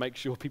happen to make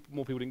sure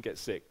more people didn't get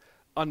sick.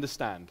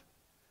 Understand.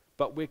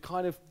 But we're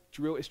kind of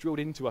it's drilled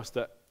into us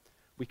that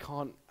we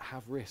can't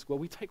have risk. Well,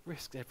 we take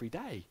risks every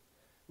day.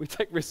 We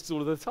take risks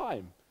all of the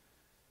time.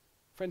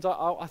 Friends,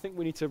 I think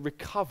we need to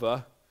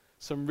recover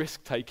some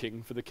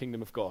risk-taking for the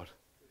kingdom of God.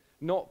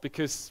 Not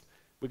because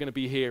we're going to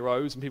be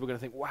heroes and people are going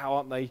to think, wow,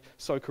 aren't they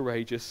so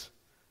courageous?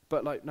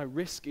 But no,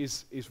 risk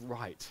is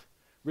right.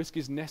 Risk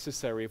is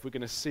necessary if we're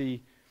going to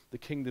see the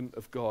kingdom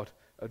of God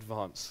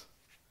advance.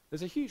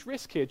 There's a huge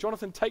risk here.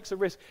 Jonathan takes a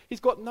risk. He's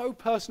got no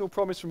personal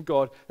promise from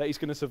God that he's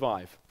going to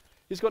survive.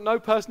 He's got no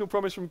personal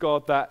promise from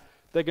God that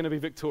they're going to be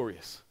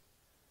victorious.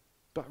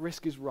 But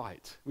risk is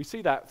right. We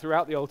see that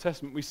throughout the Old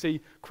Testament. We see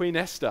Queen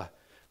Esther,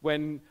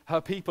 when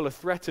her people are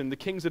threatened, the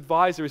king's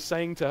advisor is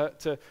saying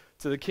to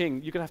the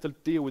king, you're going to have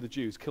to deal with the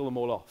Jews, kill them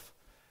all off.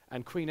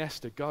 And Queen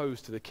Esther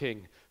goes to the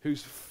king,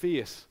 who's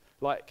fierce,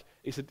 like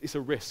it's a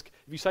risk.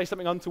 If you say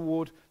something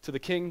untoward to the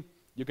king,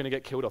 you're going to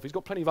get killed off. He's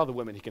got plenty of other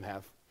women he can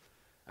have.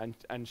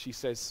 And she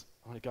says,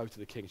 I want to go to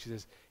the king. She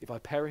says, if I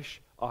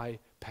perish, I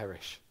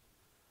perish.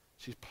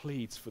 She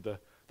pleads for the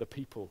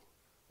people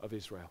of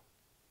Israel.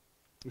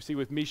 We see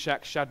with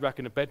Meshach, Shadrach,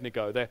 and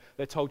Abednego,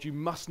 they're told you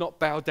must not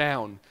bow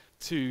down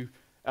to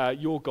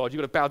your God.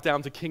 You've got to bow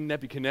down to King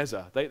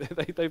Nebuchadnezzar.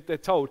 They're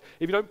told,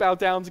 if you don't bow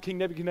down to King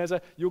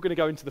Nebuchadnezzar, you're going to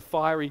go into the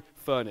fiery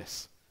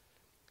furnace.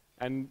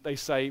 And they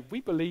say,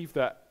 we believe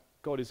that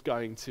God is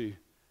going to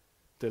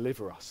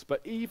deliver us.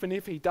 But even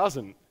if he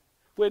doesn't,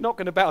 we're not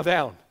going to bow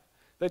down.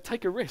 They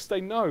take a risk.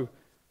 They know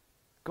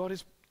God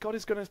is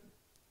going to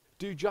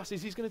do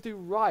justice. He's going to do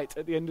right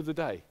at the end of the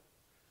day.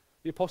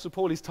 The Apostle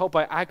Paul is told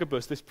by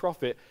Agabus, this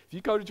prophet, if you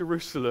go to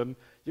Jerusalem,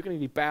 you're going to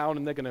be bound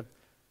and they're going to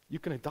you're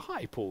going to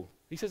die, Paul.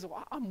 He says,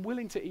 well, I'm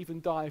willing to even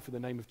die for the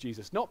name of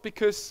Jesus. Not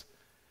because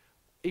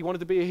he wanted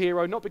to be a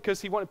hero, not because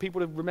he wanted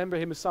people to remember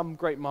him as some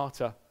great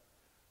martyr,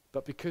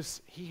 but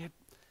because he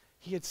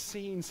had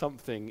seen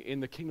something in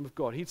the kingdom of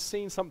God. He'd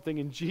seen something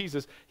in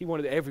Jesus. He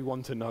wanted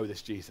everyone to know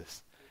this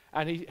Jesus.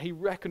 And he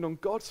reckoned on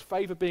God's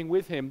favor being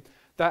with him,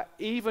 that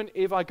even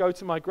if I go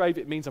to my grave,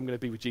 it means I'm going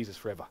to be with Jesus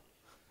forever.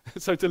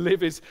 So to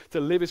live is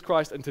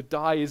Christ, and to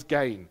die is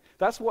gain.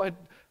 That's what had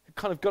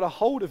kind of got a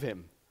hold of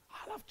him.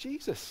 I love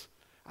Jesus.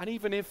 And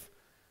even if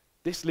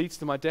this leads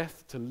to my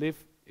death, to live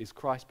is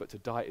Christ, but to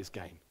die is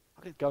gain.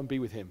 I could go and be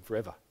with him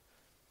forever.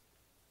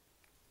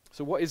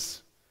 So what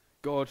is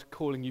God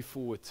calling you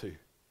forward to?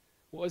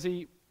 What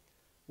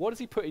does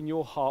he put in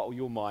your heart or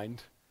your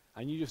mind,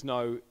 and you just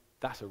know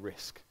that's a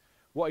risk?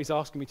 What he's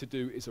asking me to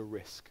do is a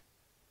risk.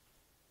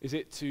 Is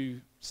it to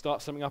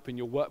start something up in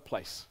your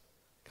workplace?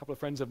 A couple of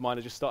friends of mine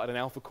have just started an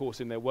Alpha course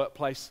in their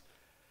workplace.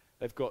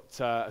 They've got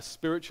a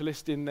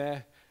spiritualist in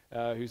there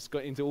who's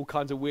got into all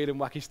kinds of weird and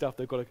wacky stuff.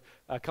 They've got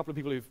a couple of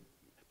people who've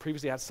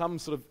previously had some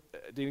sort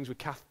of dealings with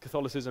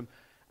Catholicism,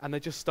 and they're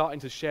just starting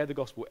to share the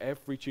gospel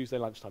every Tuesday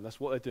lunchtime. That's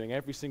what they're doing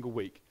every single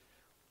week.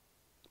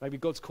 Maybe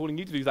God's calling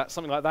you to do that,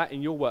 something like that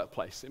in your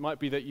workplace. It might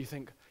be that you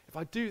think, if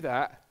I do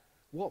that,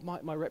 what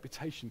might my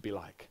reputation be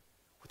like?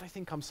 Would they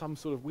think I'm some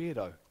sort of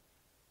weirdo?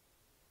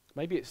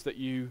 Maybe it's that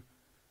you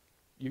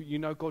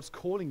know God's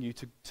calling you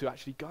to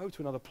actually go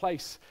to another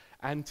place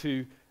and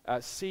to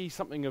see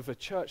something of a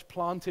church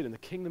planted and the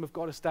kingdom of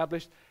God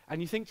established,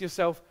 and you think to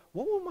yourself,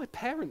 what will my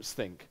parents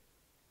think?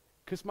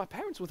 Because my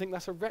parents will think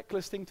that's a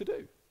reckless thing to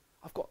do.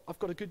 I've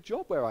got a good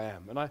job where I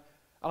am, and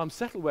I'm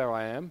settled where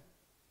I am,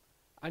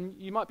 and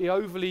you might be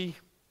overly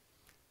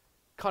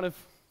kind of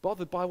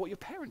bothered by what your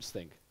parents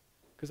think,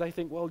 because they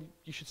think, well,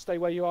 you should stay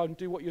where you are and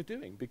do what you're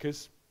doing,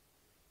 because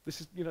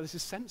this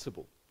is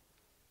sensible.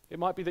 It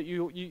might be that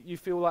you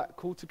feel like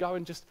called to go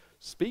and just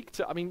speak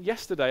to. I mean,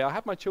 yesterday I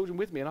had my children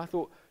with me, and I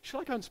thought, should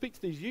I go and speak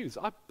to these youths?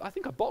 I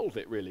think I bottled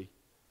it, really.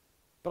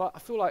 But I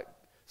feel like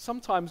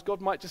sometimes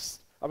God might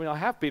just. I mean, I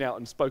have been out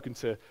and spoken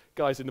to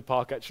guys in the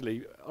park,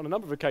 actually, on a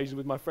number of occasions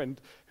with my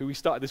friend who we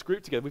started this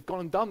group together. We've gone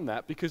and done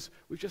that because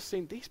we've just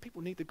seen these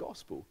people need the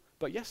gospel.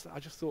 But yesterday I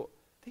just thought,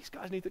 these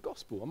guys need the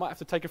gospel. I might have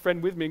to take a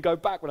friend with me and go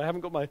back when I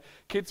haven't got my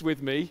kids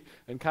with me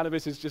and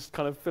cannabis is just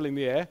kind of filling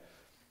the air.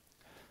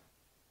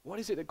 What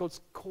is it that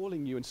God's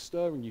calling you and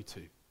stirring you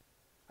to?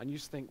 And you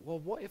just think, well,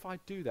 what if I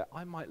do that?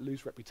 I might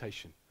lose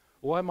reputation,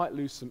 or I might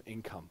lose some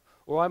income,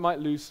 or I might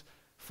lose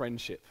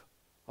friendship.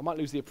 I might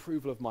lose the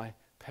approval of my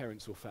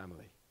parents or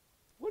family.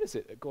 What is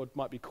it that God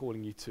might be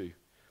calling you to?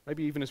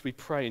 Maybe even as we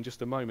pray in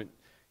just a moment,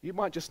 you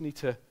might just need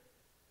to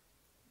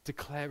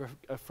declare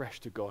afresh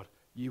to God,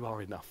 you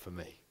are enough for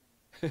me.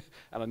 And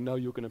I know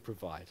you're going to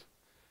provide.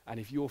 And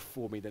if you're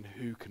for me, then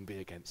who can be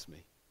against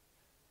me?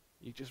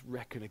 You just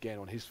reckon again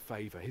on his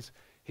favor,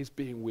 his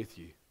being with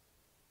you.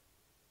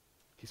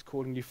 He's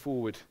calling you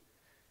forward.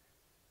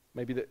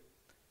 Maybe that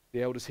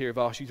the elders here have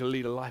asked you to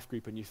lead a life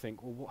group and you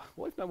think, well,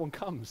 what if no one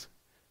comes?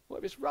 What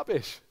if it's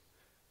rubbish?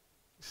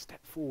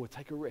 Step forward,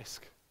 take a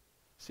risk.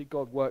 See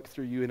God work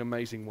through you in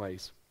amazing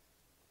ways.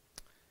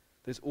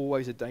 There's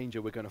always a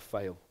danger we're going to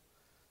fail.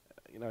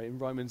 In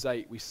Romans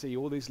 8, we see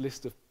all these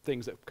lists of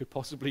things that could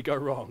possibly go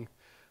wrong.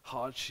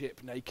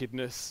 Hardship,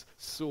 nakedness,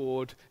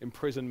 sword,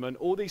 imprisonment,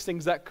 all these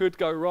things that could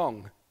go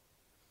wrong.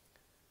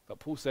 But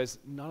Paul says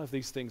none of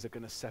these things are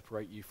going to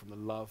separate you from the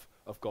love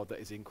of God that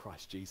is in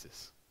Christ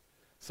Jesus.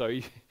 So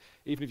even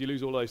if you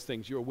lose all those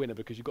things, you're a winner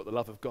because you've got the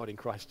love of God in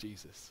Christ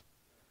Jesus.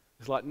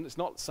 It's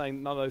not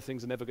saying none of those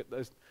things are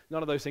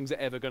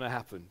ever going to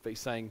happen, but he's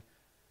saying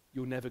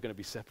you're never going to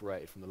be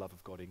separated from the love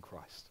of God in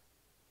Christ.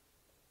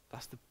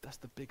 That's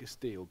the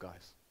biggest deal,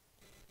 guys.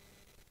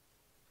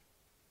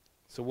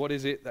 So what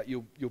is it that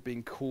you're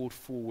being called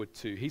forward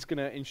to? He's going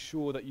to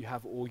ensure that you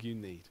have all you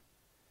need.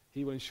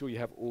 He will ensure you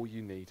have all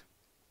you need.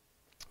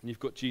 And you've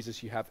got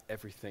Jesus, you have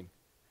everything.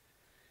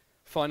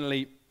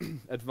 Finally,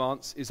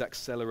 advance is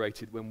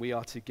accelerated when we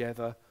are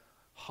together,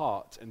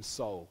 heart and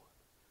soul.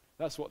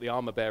 That's what the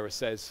armor bearer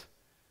says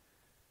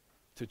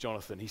to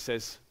Jonathan. He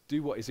says,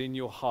 do what is in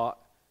your heart.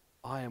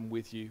 I am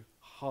with you,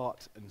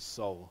 heart and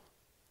soul.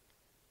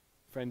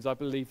 Friends, I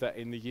believe that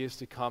in the years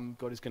to come,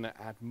 God is going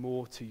to add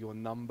more to your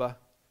number.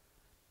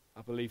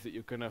 I believe that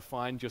you're going to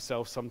find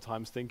yourself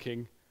sometimes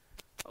thinking,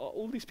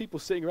 all these people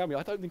sitting around me,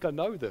 I don't think I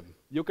know them.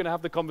 You're going to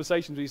have the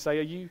conversations where you say,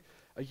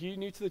 are you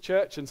new to the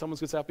church? And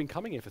someone's going to say, I've been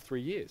coming here for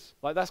 3 years.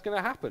 Like, that's going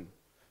to happen,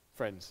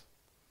 friends.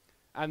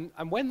 And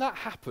when that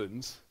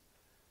happens,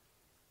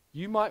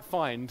 you might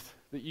find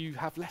that you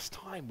have less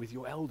time with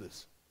your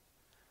elders.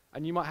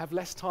 And you might have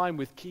less time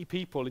with key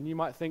people, and you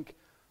might think,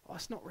 oh,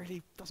 it's not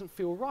really, doesn't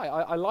feel right.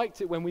 I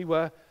liked it when we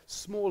were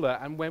smaller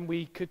and when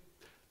we could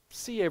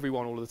see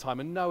everyone all the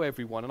time and know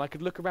everyone, and I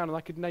could look around and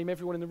I could name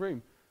everyone in the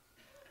room.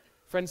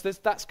 Friends, there's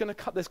going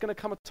to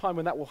come a time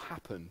when that will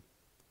happen.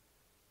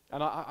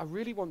 And I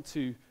really want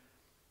to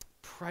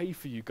pray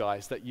for you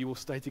guys that you will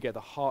stay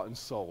together, heart and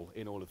soul,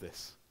 in all of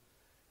this.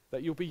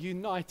 That you'll be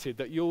united,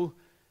 that you'll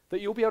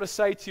be able to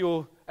say to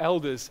your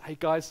elders, hey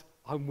guys,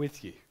 I'm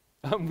with you.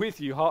 I'm with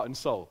you, heart and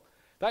soul.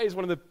 That is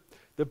one of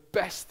the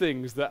best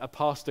things that a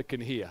pastor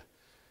can hear.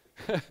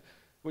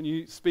 When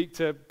you speak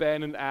to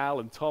Ben and Al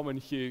and Tom and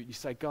Hugh, you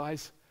say,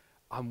 guys,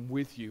 I'm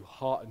with you,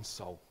 heart and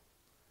soul.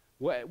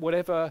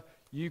 Whatever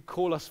you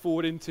call us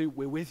forward into,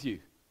 we're with you.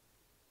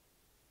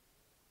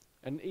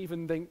 And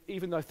even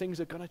though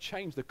things are going to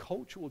change, the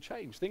culture will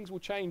change. Things will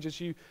change as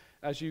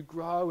you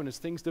grow and as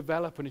things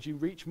develop and as you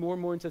reach more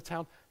and more into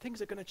town,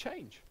 things are going to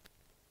change.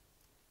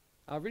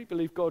 I really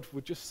believe God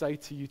would just say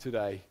to you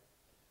today,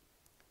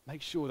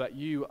 make sure that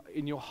you,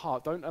 in your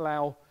heart, don't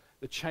allow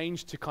the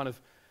change to kind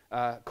of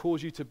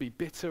cause you to be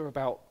bitter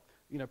about,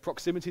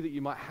 proximity that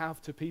you might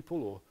have to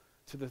people, or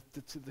to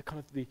the kind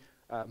of the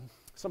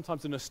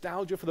sometimes the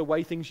nostalgia for the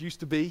way things used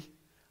to be.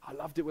 I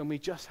loved it when we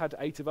just had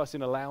 8 of us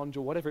in a lounge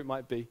or whatever it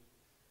might be.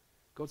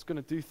 God's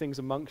going to do things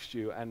amongst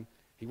you, and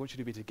he wants you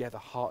to be together,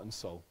 heart and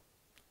soul.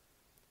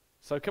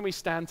 So can we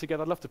stand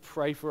together? I'd love to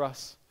pray for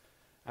us,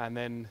 and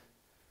then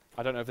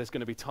I don't know if there's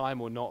going to be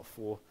time or not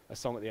for a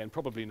song at the end.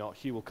 Probably not.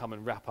 Hugh will come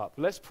and wrap up.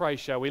 Let's pray,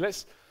 shall we?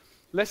 Let's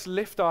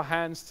lift our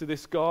hands to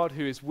this God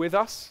who is with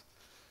us.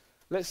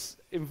 Let's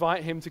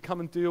invite him to come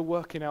and do a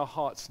work in our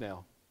hearts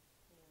now.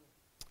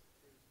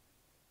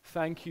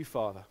 Thank you,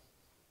 Father.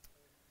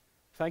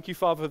 Thank you,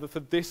 Father, for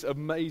this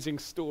amazing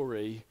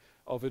story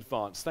of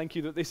Advance. Thank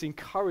you that this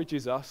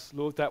encourages us,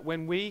 Lord, that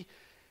when we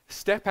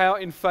step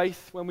out in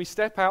faith, when we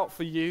step out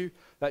for you,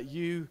 that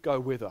you go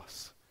with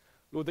us.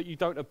 Lord, that you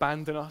don't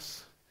abandon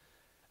us.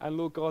 And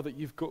Lord God, that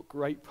you've got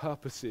great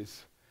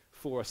purposes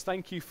for us.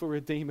 Thank you for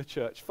Redeemer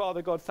Church.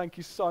 Father God, thank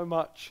you so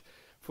much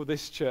for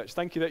this church.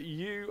 Thank you that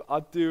you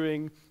are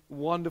doing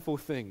wonderful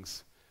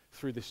things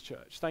through this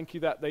church. Thank you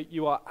that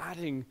you are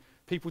adding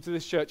people to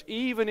this church.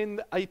 Even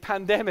in a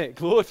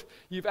pandemic, Lord,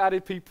 you've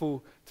added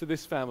people to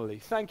this family.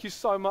 Thank you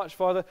so much,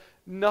 Father.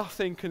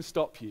 Nothing can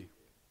stop you.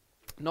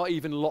 Not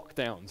even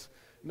lockdowns.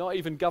 Not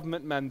even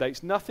government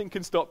mandates. Nothing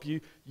can stop you.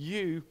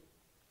 You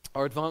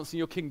are advancing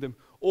your kingdom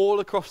all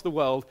across the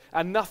world,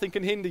 and nothing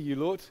can hinder you,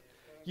 Lord.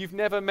 You've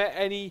never met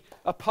any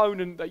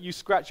opponent that you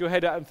scratch your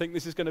head at and think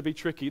this is going to be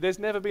tricky. There's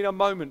never been a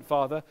moment,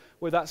 Father,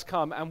 where that's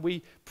come, and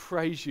we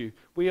praise you.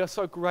 We are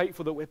so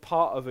grateful that we're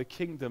part of a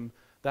kingdom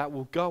that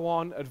will go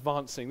on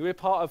advancing. We're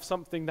part of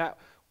something that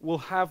will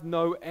have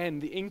no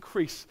end. The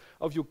increase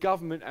of your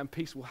government and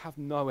peace will have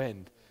no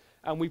end.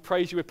 And we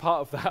praise you, we're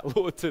part of that,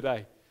 Lord,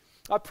 today.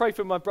 I pray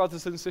for my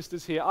brothers and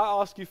sisters here.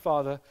 I ask you,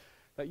 Father,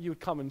 that you would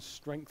come and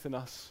strengthen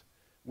us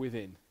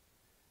within.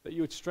 That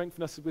you would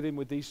strengthen us within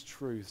with these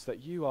truths,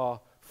 that you are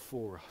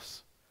for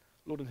us.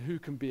 Lord, and who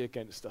can be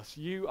against us?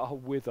 You are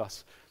with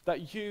us.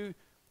 That you,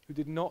 who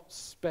did not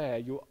spare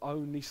your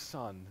only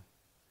Son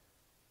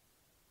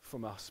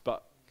from us,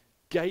 but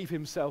gave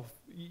himself,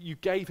 you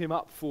gave him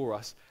up for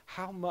us.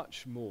 How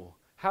much more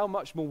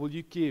will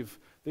you give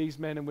these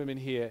men and women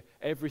here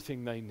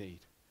everything they need?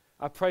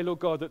 I pray, Lord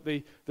God, that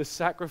the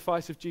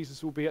sacrifice of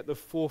Jesus will be at the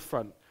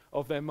forefront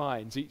of their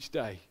minds each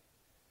day.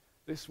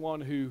 This one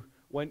who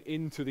went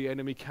into the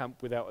enemy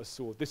camp without a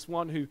sword. This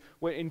one who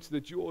went into the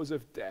jaws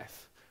of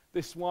death.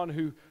 This one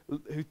who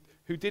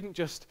didn't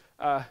just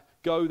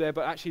go there,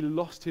 but actually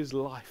lost his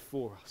life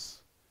for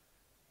us.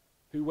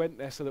 Who went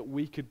there so that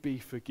we could be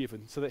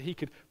forgiven, so that he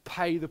could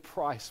pay the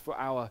price for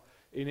our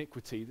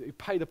iniquity, that he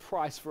pay the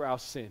price for our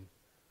sin.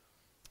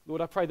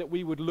 Lord, I pray that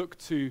we would look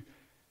to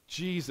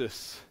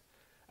Jesus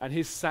and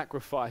his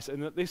sacrifice,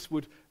 and that this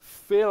would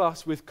fill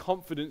us with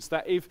confidence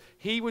that if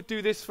he would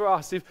do this for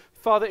us, if,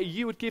 Father,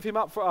 you would give him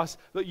up for us,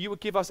 that you would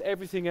give us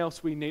everything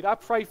else we need. I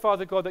pray,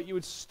 Father God, that you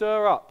would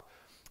stir up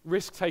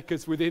risk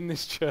takers within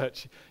this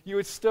church. You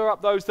would stir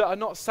up those that are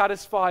not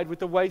satisfied with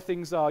the way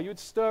things are. You would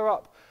stir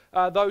up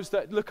those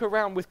that look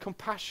around with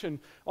compassion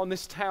on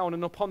this town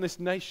and upon this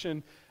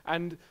nation,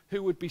 and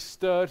who would be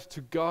stirred to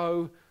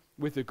go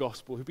with the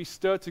gospel, who'd be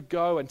stirred to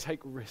go and take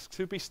risks,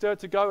 who'd be stirred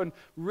to go and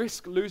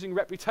risk losing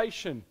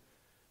reputation,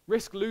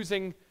 risk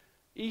losing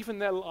even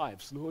their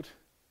lives, Lord,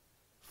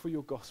 for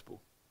your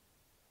gospel.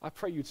 I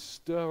pray you'd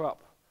stir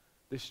up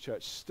this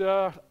church.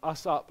 Stir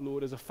us up,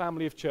 Lord, as a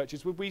family of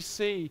churches. Would we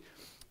see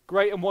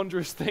great and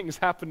wondrous things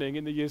happening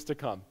in the years to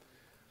come?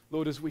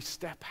 Lord, as we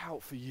step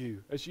out for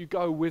you, as you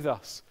go with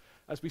us,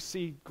 as we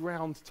see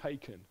ground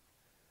taken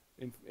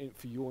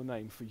for your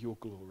name, for your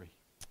glory.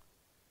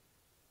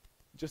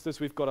 Just as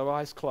we've got our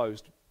eyes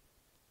closed,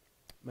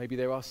 maybe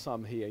there are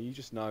some here, you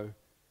just know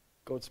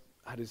God's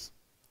had his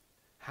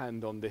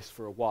hand on this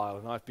for a while,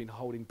 and I've been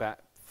holding back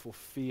for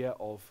fear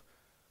of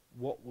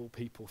what will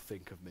people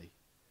think of me.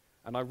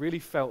 And I really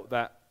felt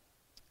that,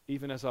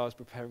 even as I was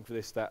preparing for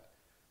this, that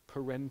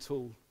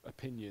parental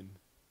opinion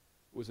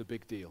was a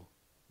big deal.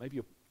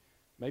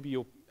 Maybe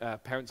your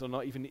parents are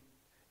not even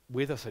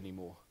with us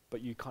anymore,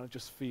 but you kind of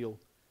just feel,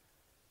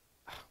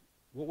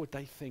 what would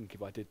they think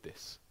if I did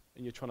this?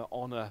 And you're trying to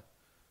honor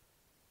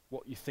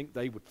what you think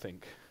they would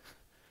think.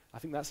 I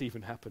think that's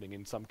even happening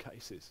in some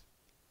cases.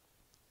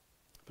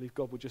 I believe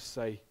God would just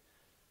say,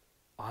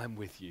 I'm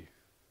with you.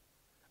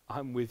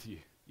 I'm with you.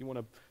 You want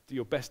to do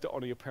your best to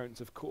honor your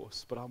parents, of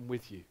course, but I'm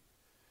with you.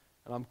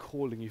 And I'm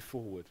calling you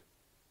forward.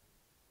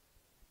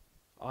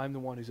 I'm the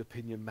one whose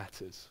opinion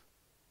matters.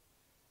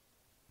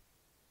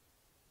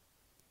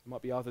 There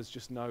might be others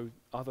just know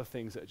other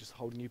things that are just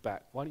holding you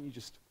back. Why don't you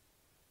just,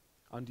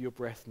 under your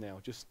breath now,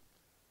 just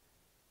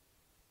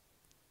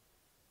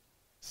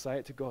say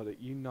it to God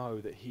that you know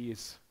that he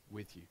is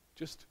with you.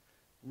 Just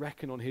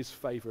reckon on his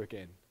favor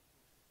again.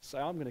 Say,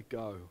 I'm going to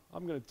go.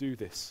 I'm going to do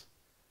this.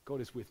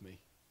 God is with me.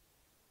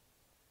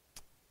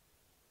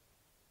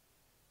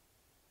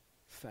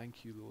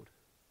 Thank you, Lord.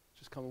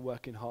 Just come and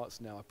work in hearts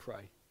now, I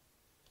pray.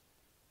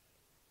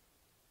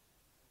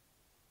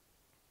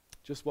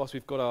 Just whilst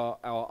we've got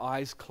our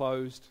eyes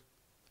closed,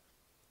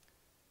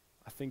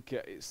 I think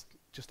it's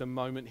just a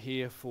moment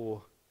here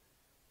for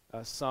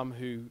some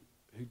who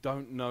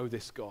don't know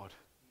this God,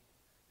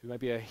 who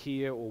maybe are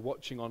here or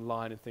watching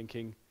online and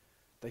thinking,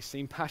 they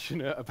seem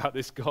passionate about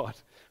this God,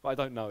 but I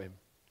don't know him.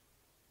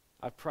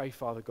 I pray,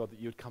 Father God, that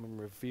you would come and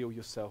reveal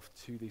yourself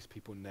to these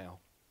people now.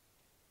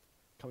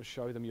 Come and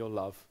show them your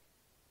love.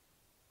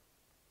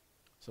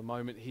 It's a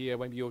moment here,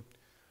 maybe you're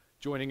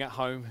joining at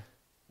home,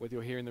 whether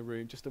you're here in the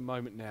room, just a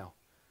moment now.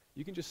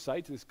 You can just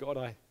say to this God,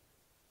 I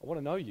want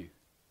to know you. I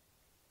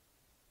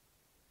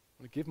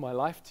want to give my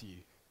life to you.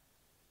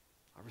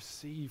 I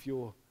receive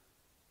your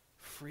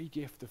free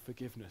gift of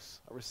forgiveness.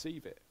 I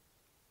receive it.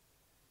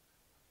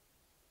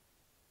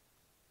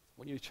 I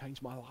want you to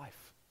change my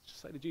life.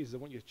 Just say to Jesus, I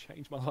want you to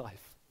change my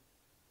life.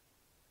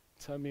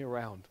 Turn me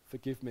around.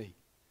 Forgive me.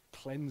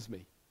 Cleanse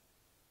me.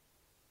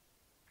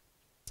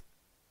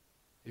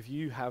 If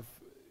you have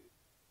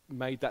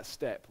made that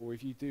step, or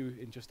if you do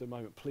in just a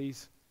moment,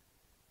 please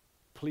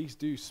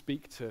do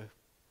speak to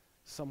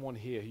someone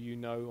here who you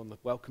know on the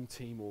welcome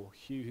team, or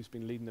Hugh who's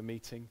been leading the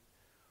meeting.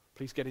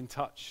 Please get in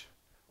touch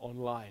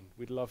online.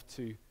 We'd love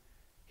to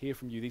hear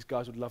from you. These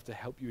guys would love to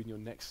help you in your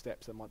next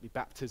steps. That might be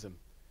baptism,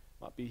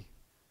 might be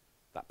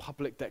that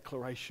public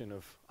declaration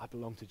of, I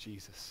belong to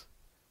Jesus.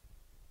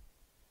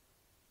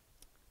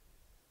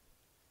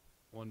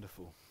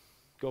 Wonderful.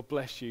 God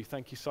bless you.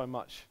 Thank you so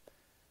much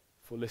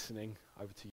for listening. Over to you.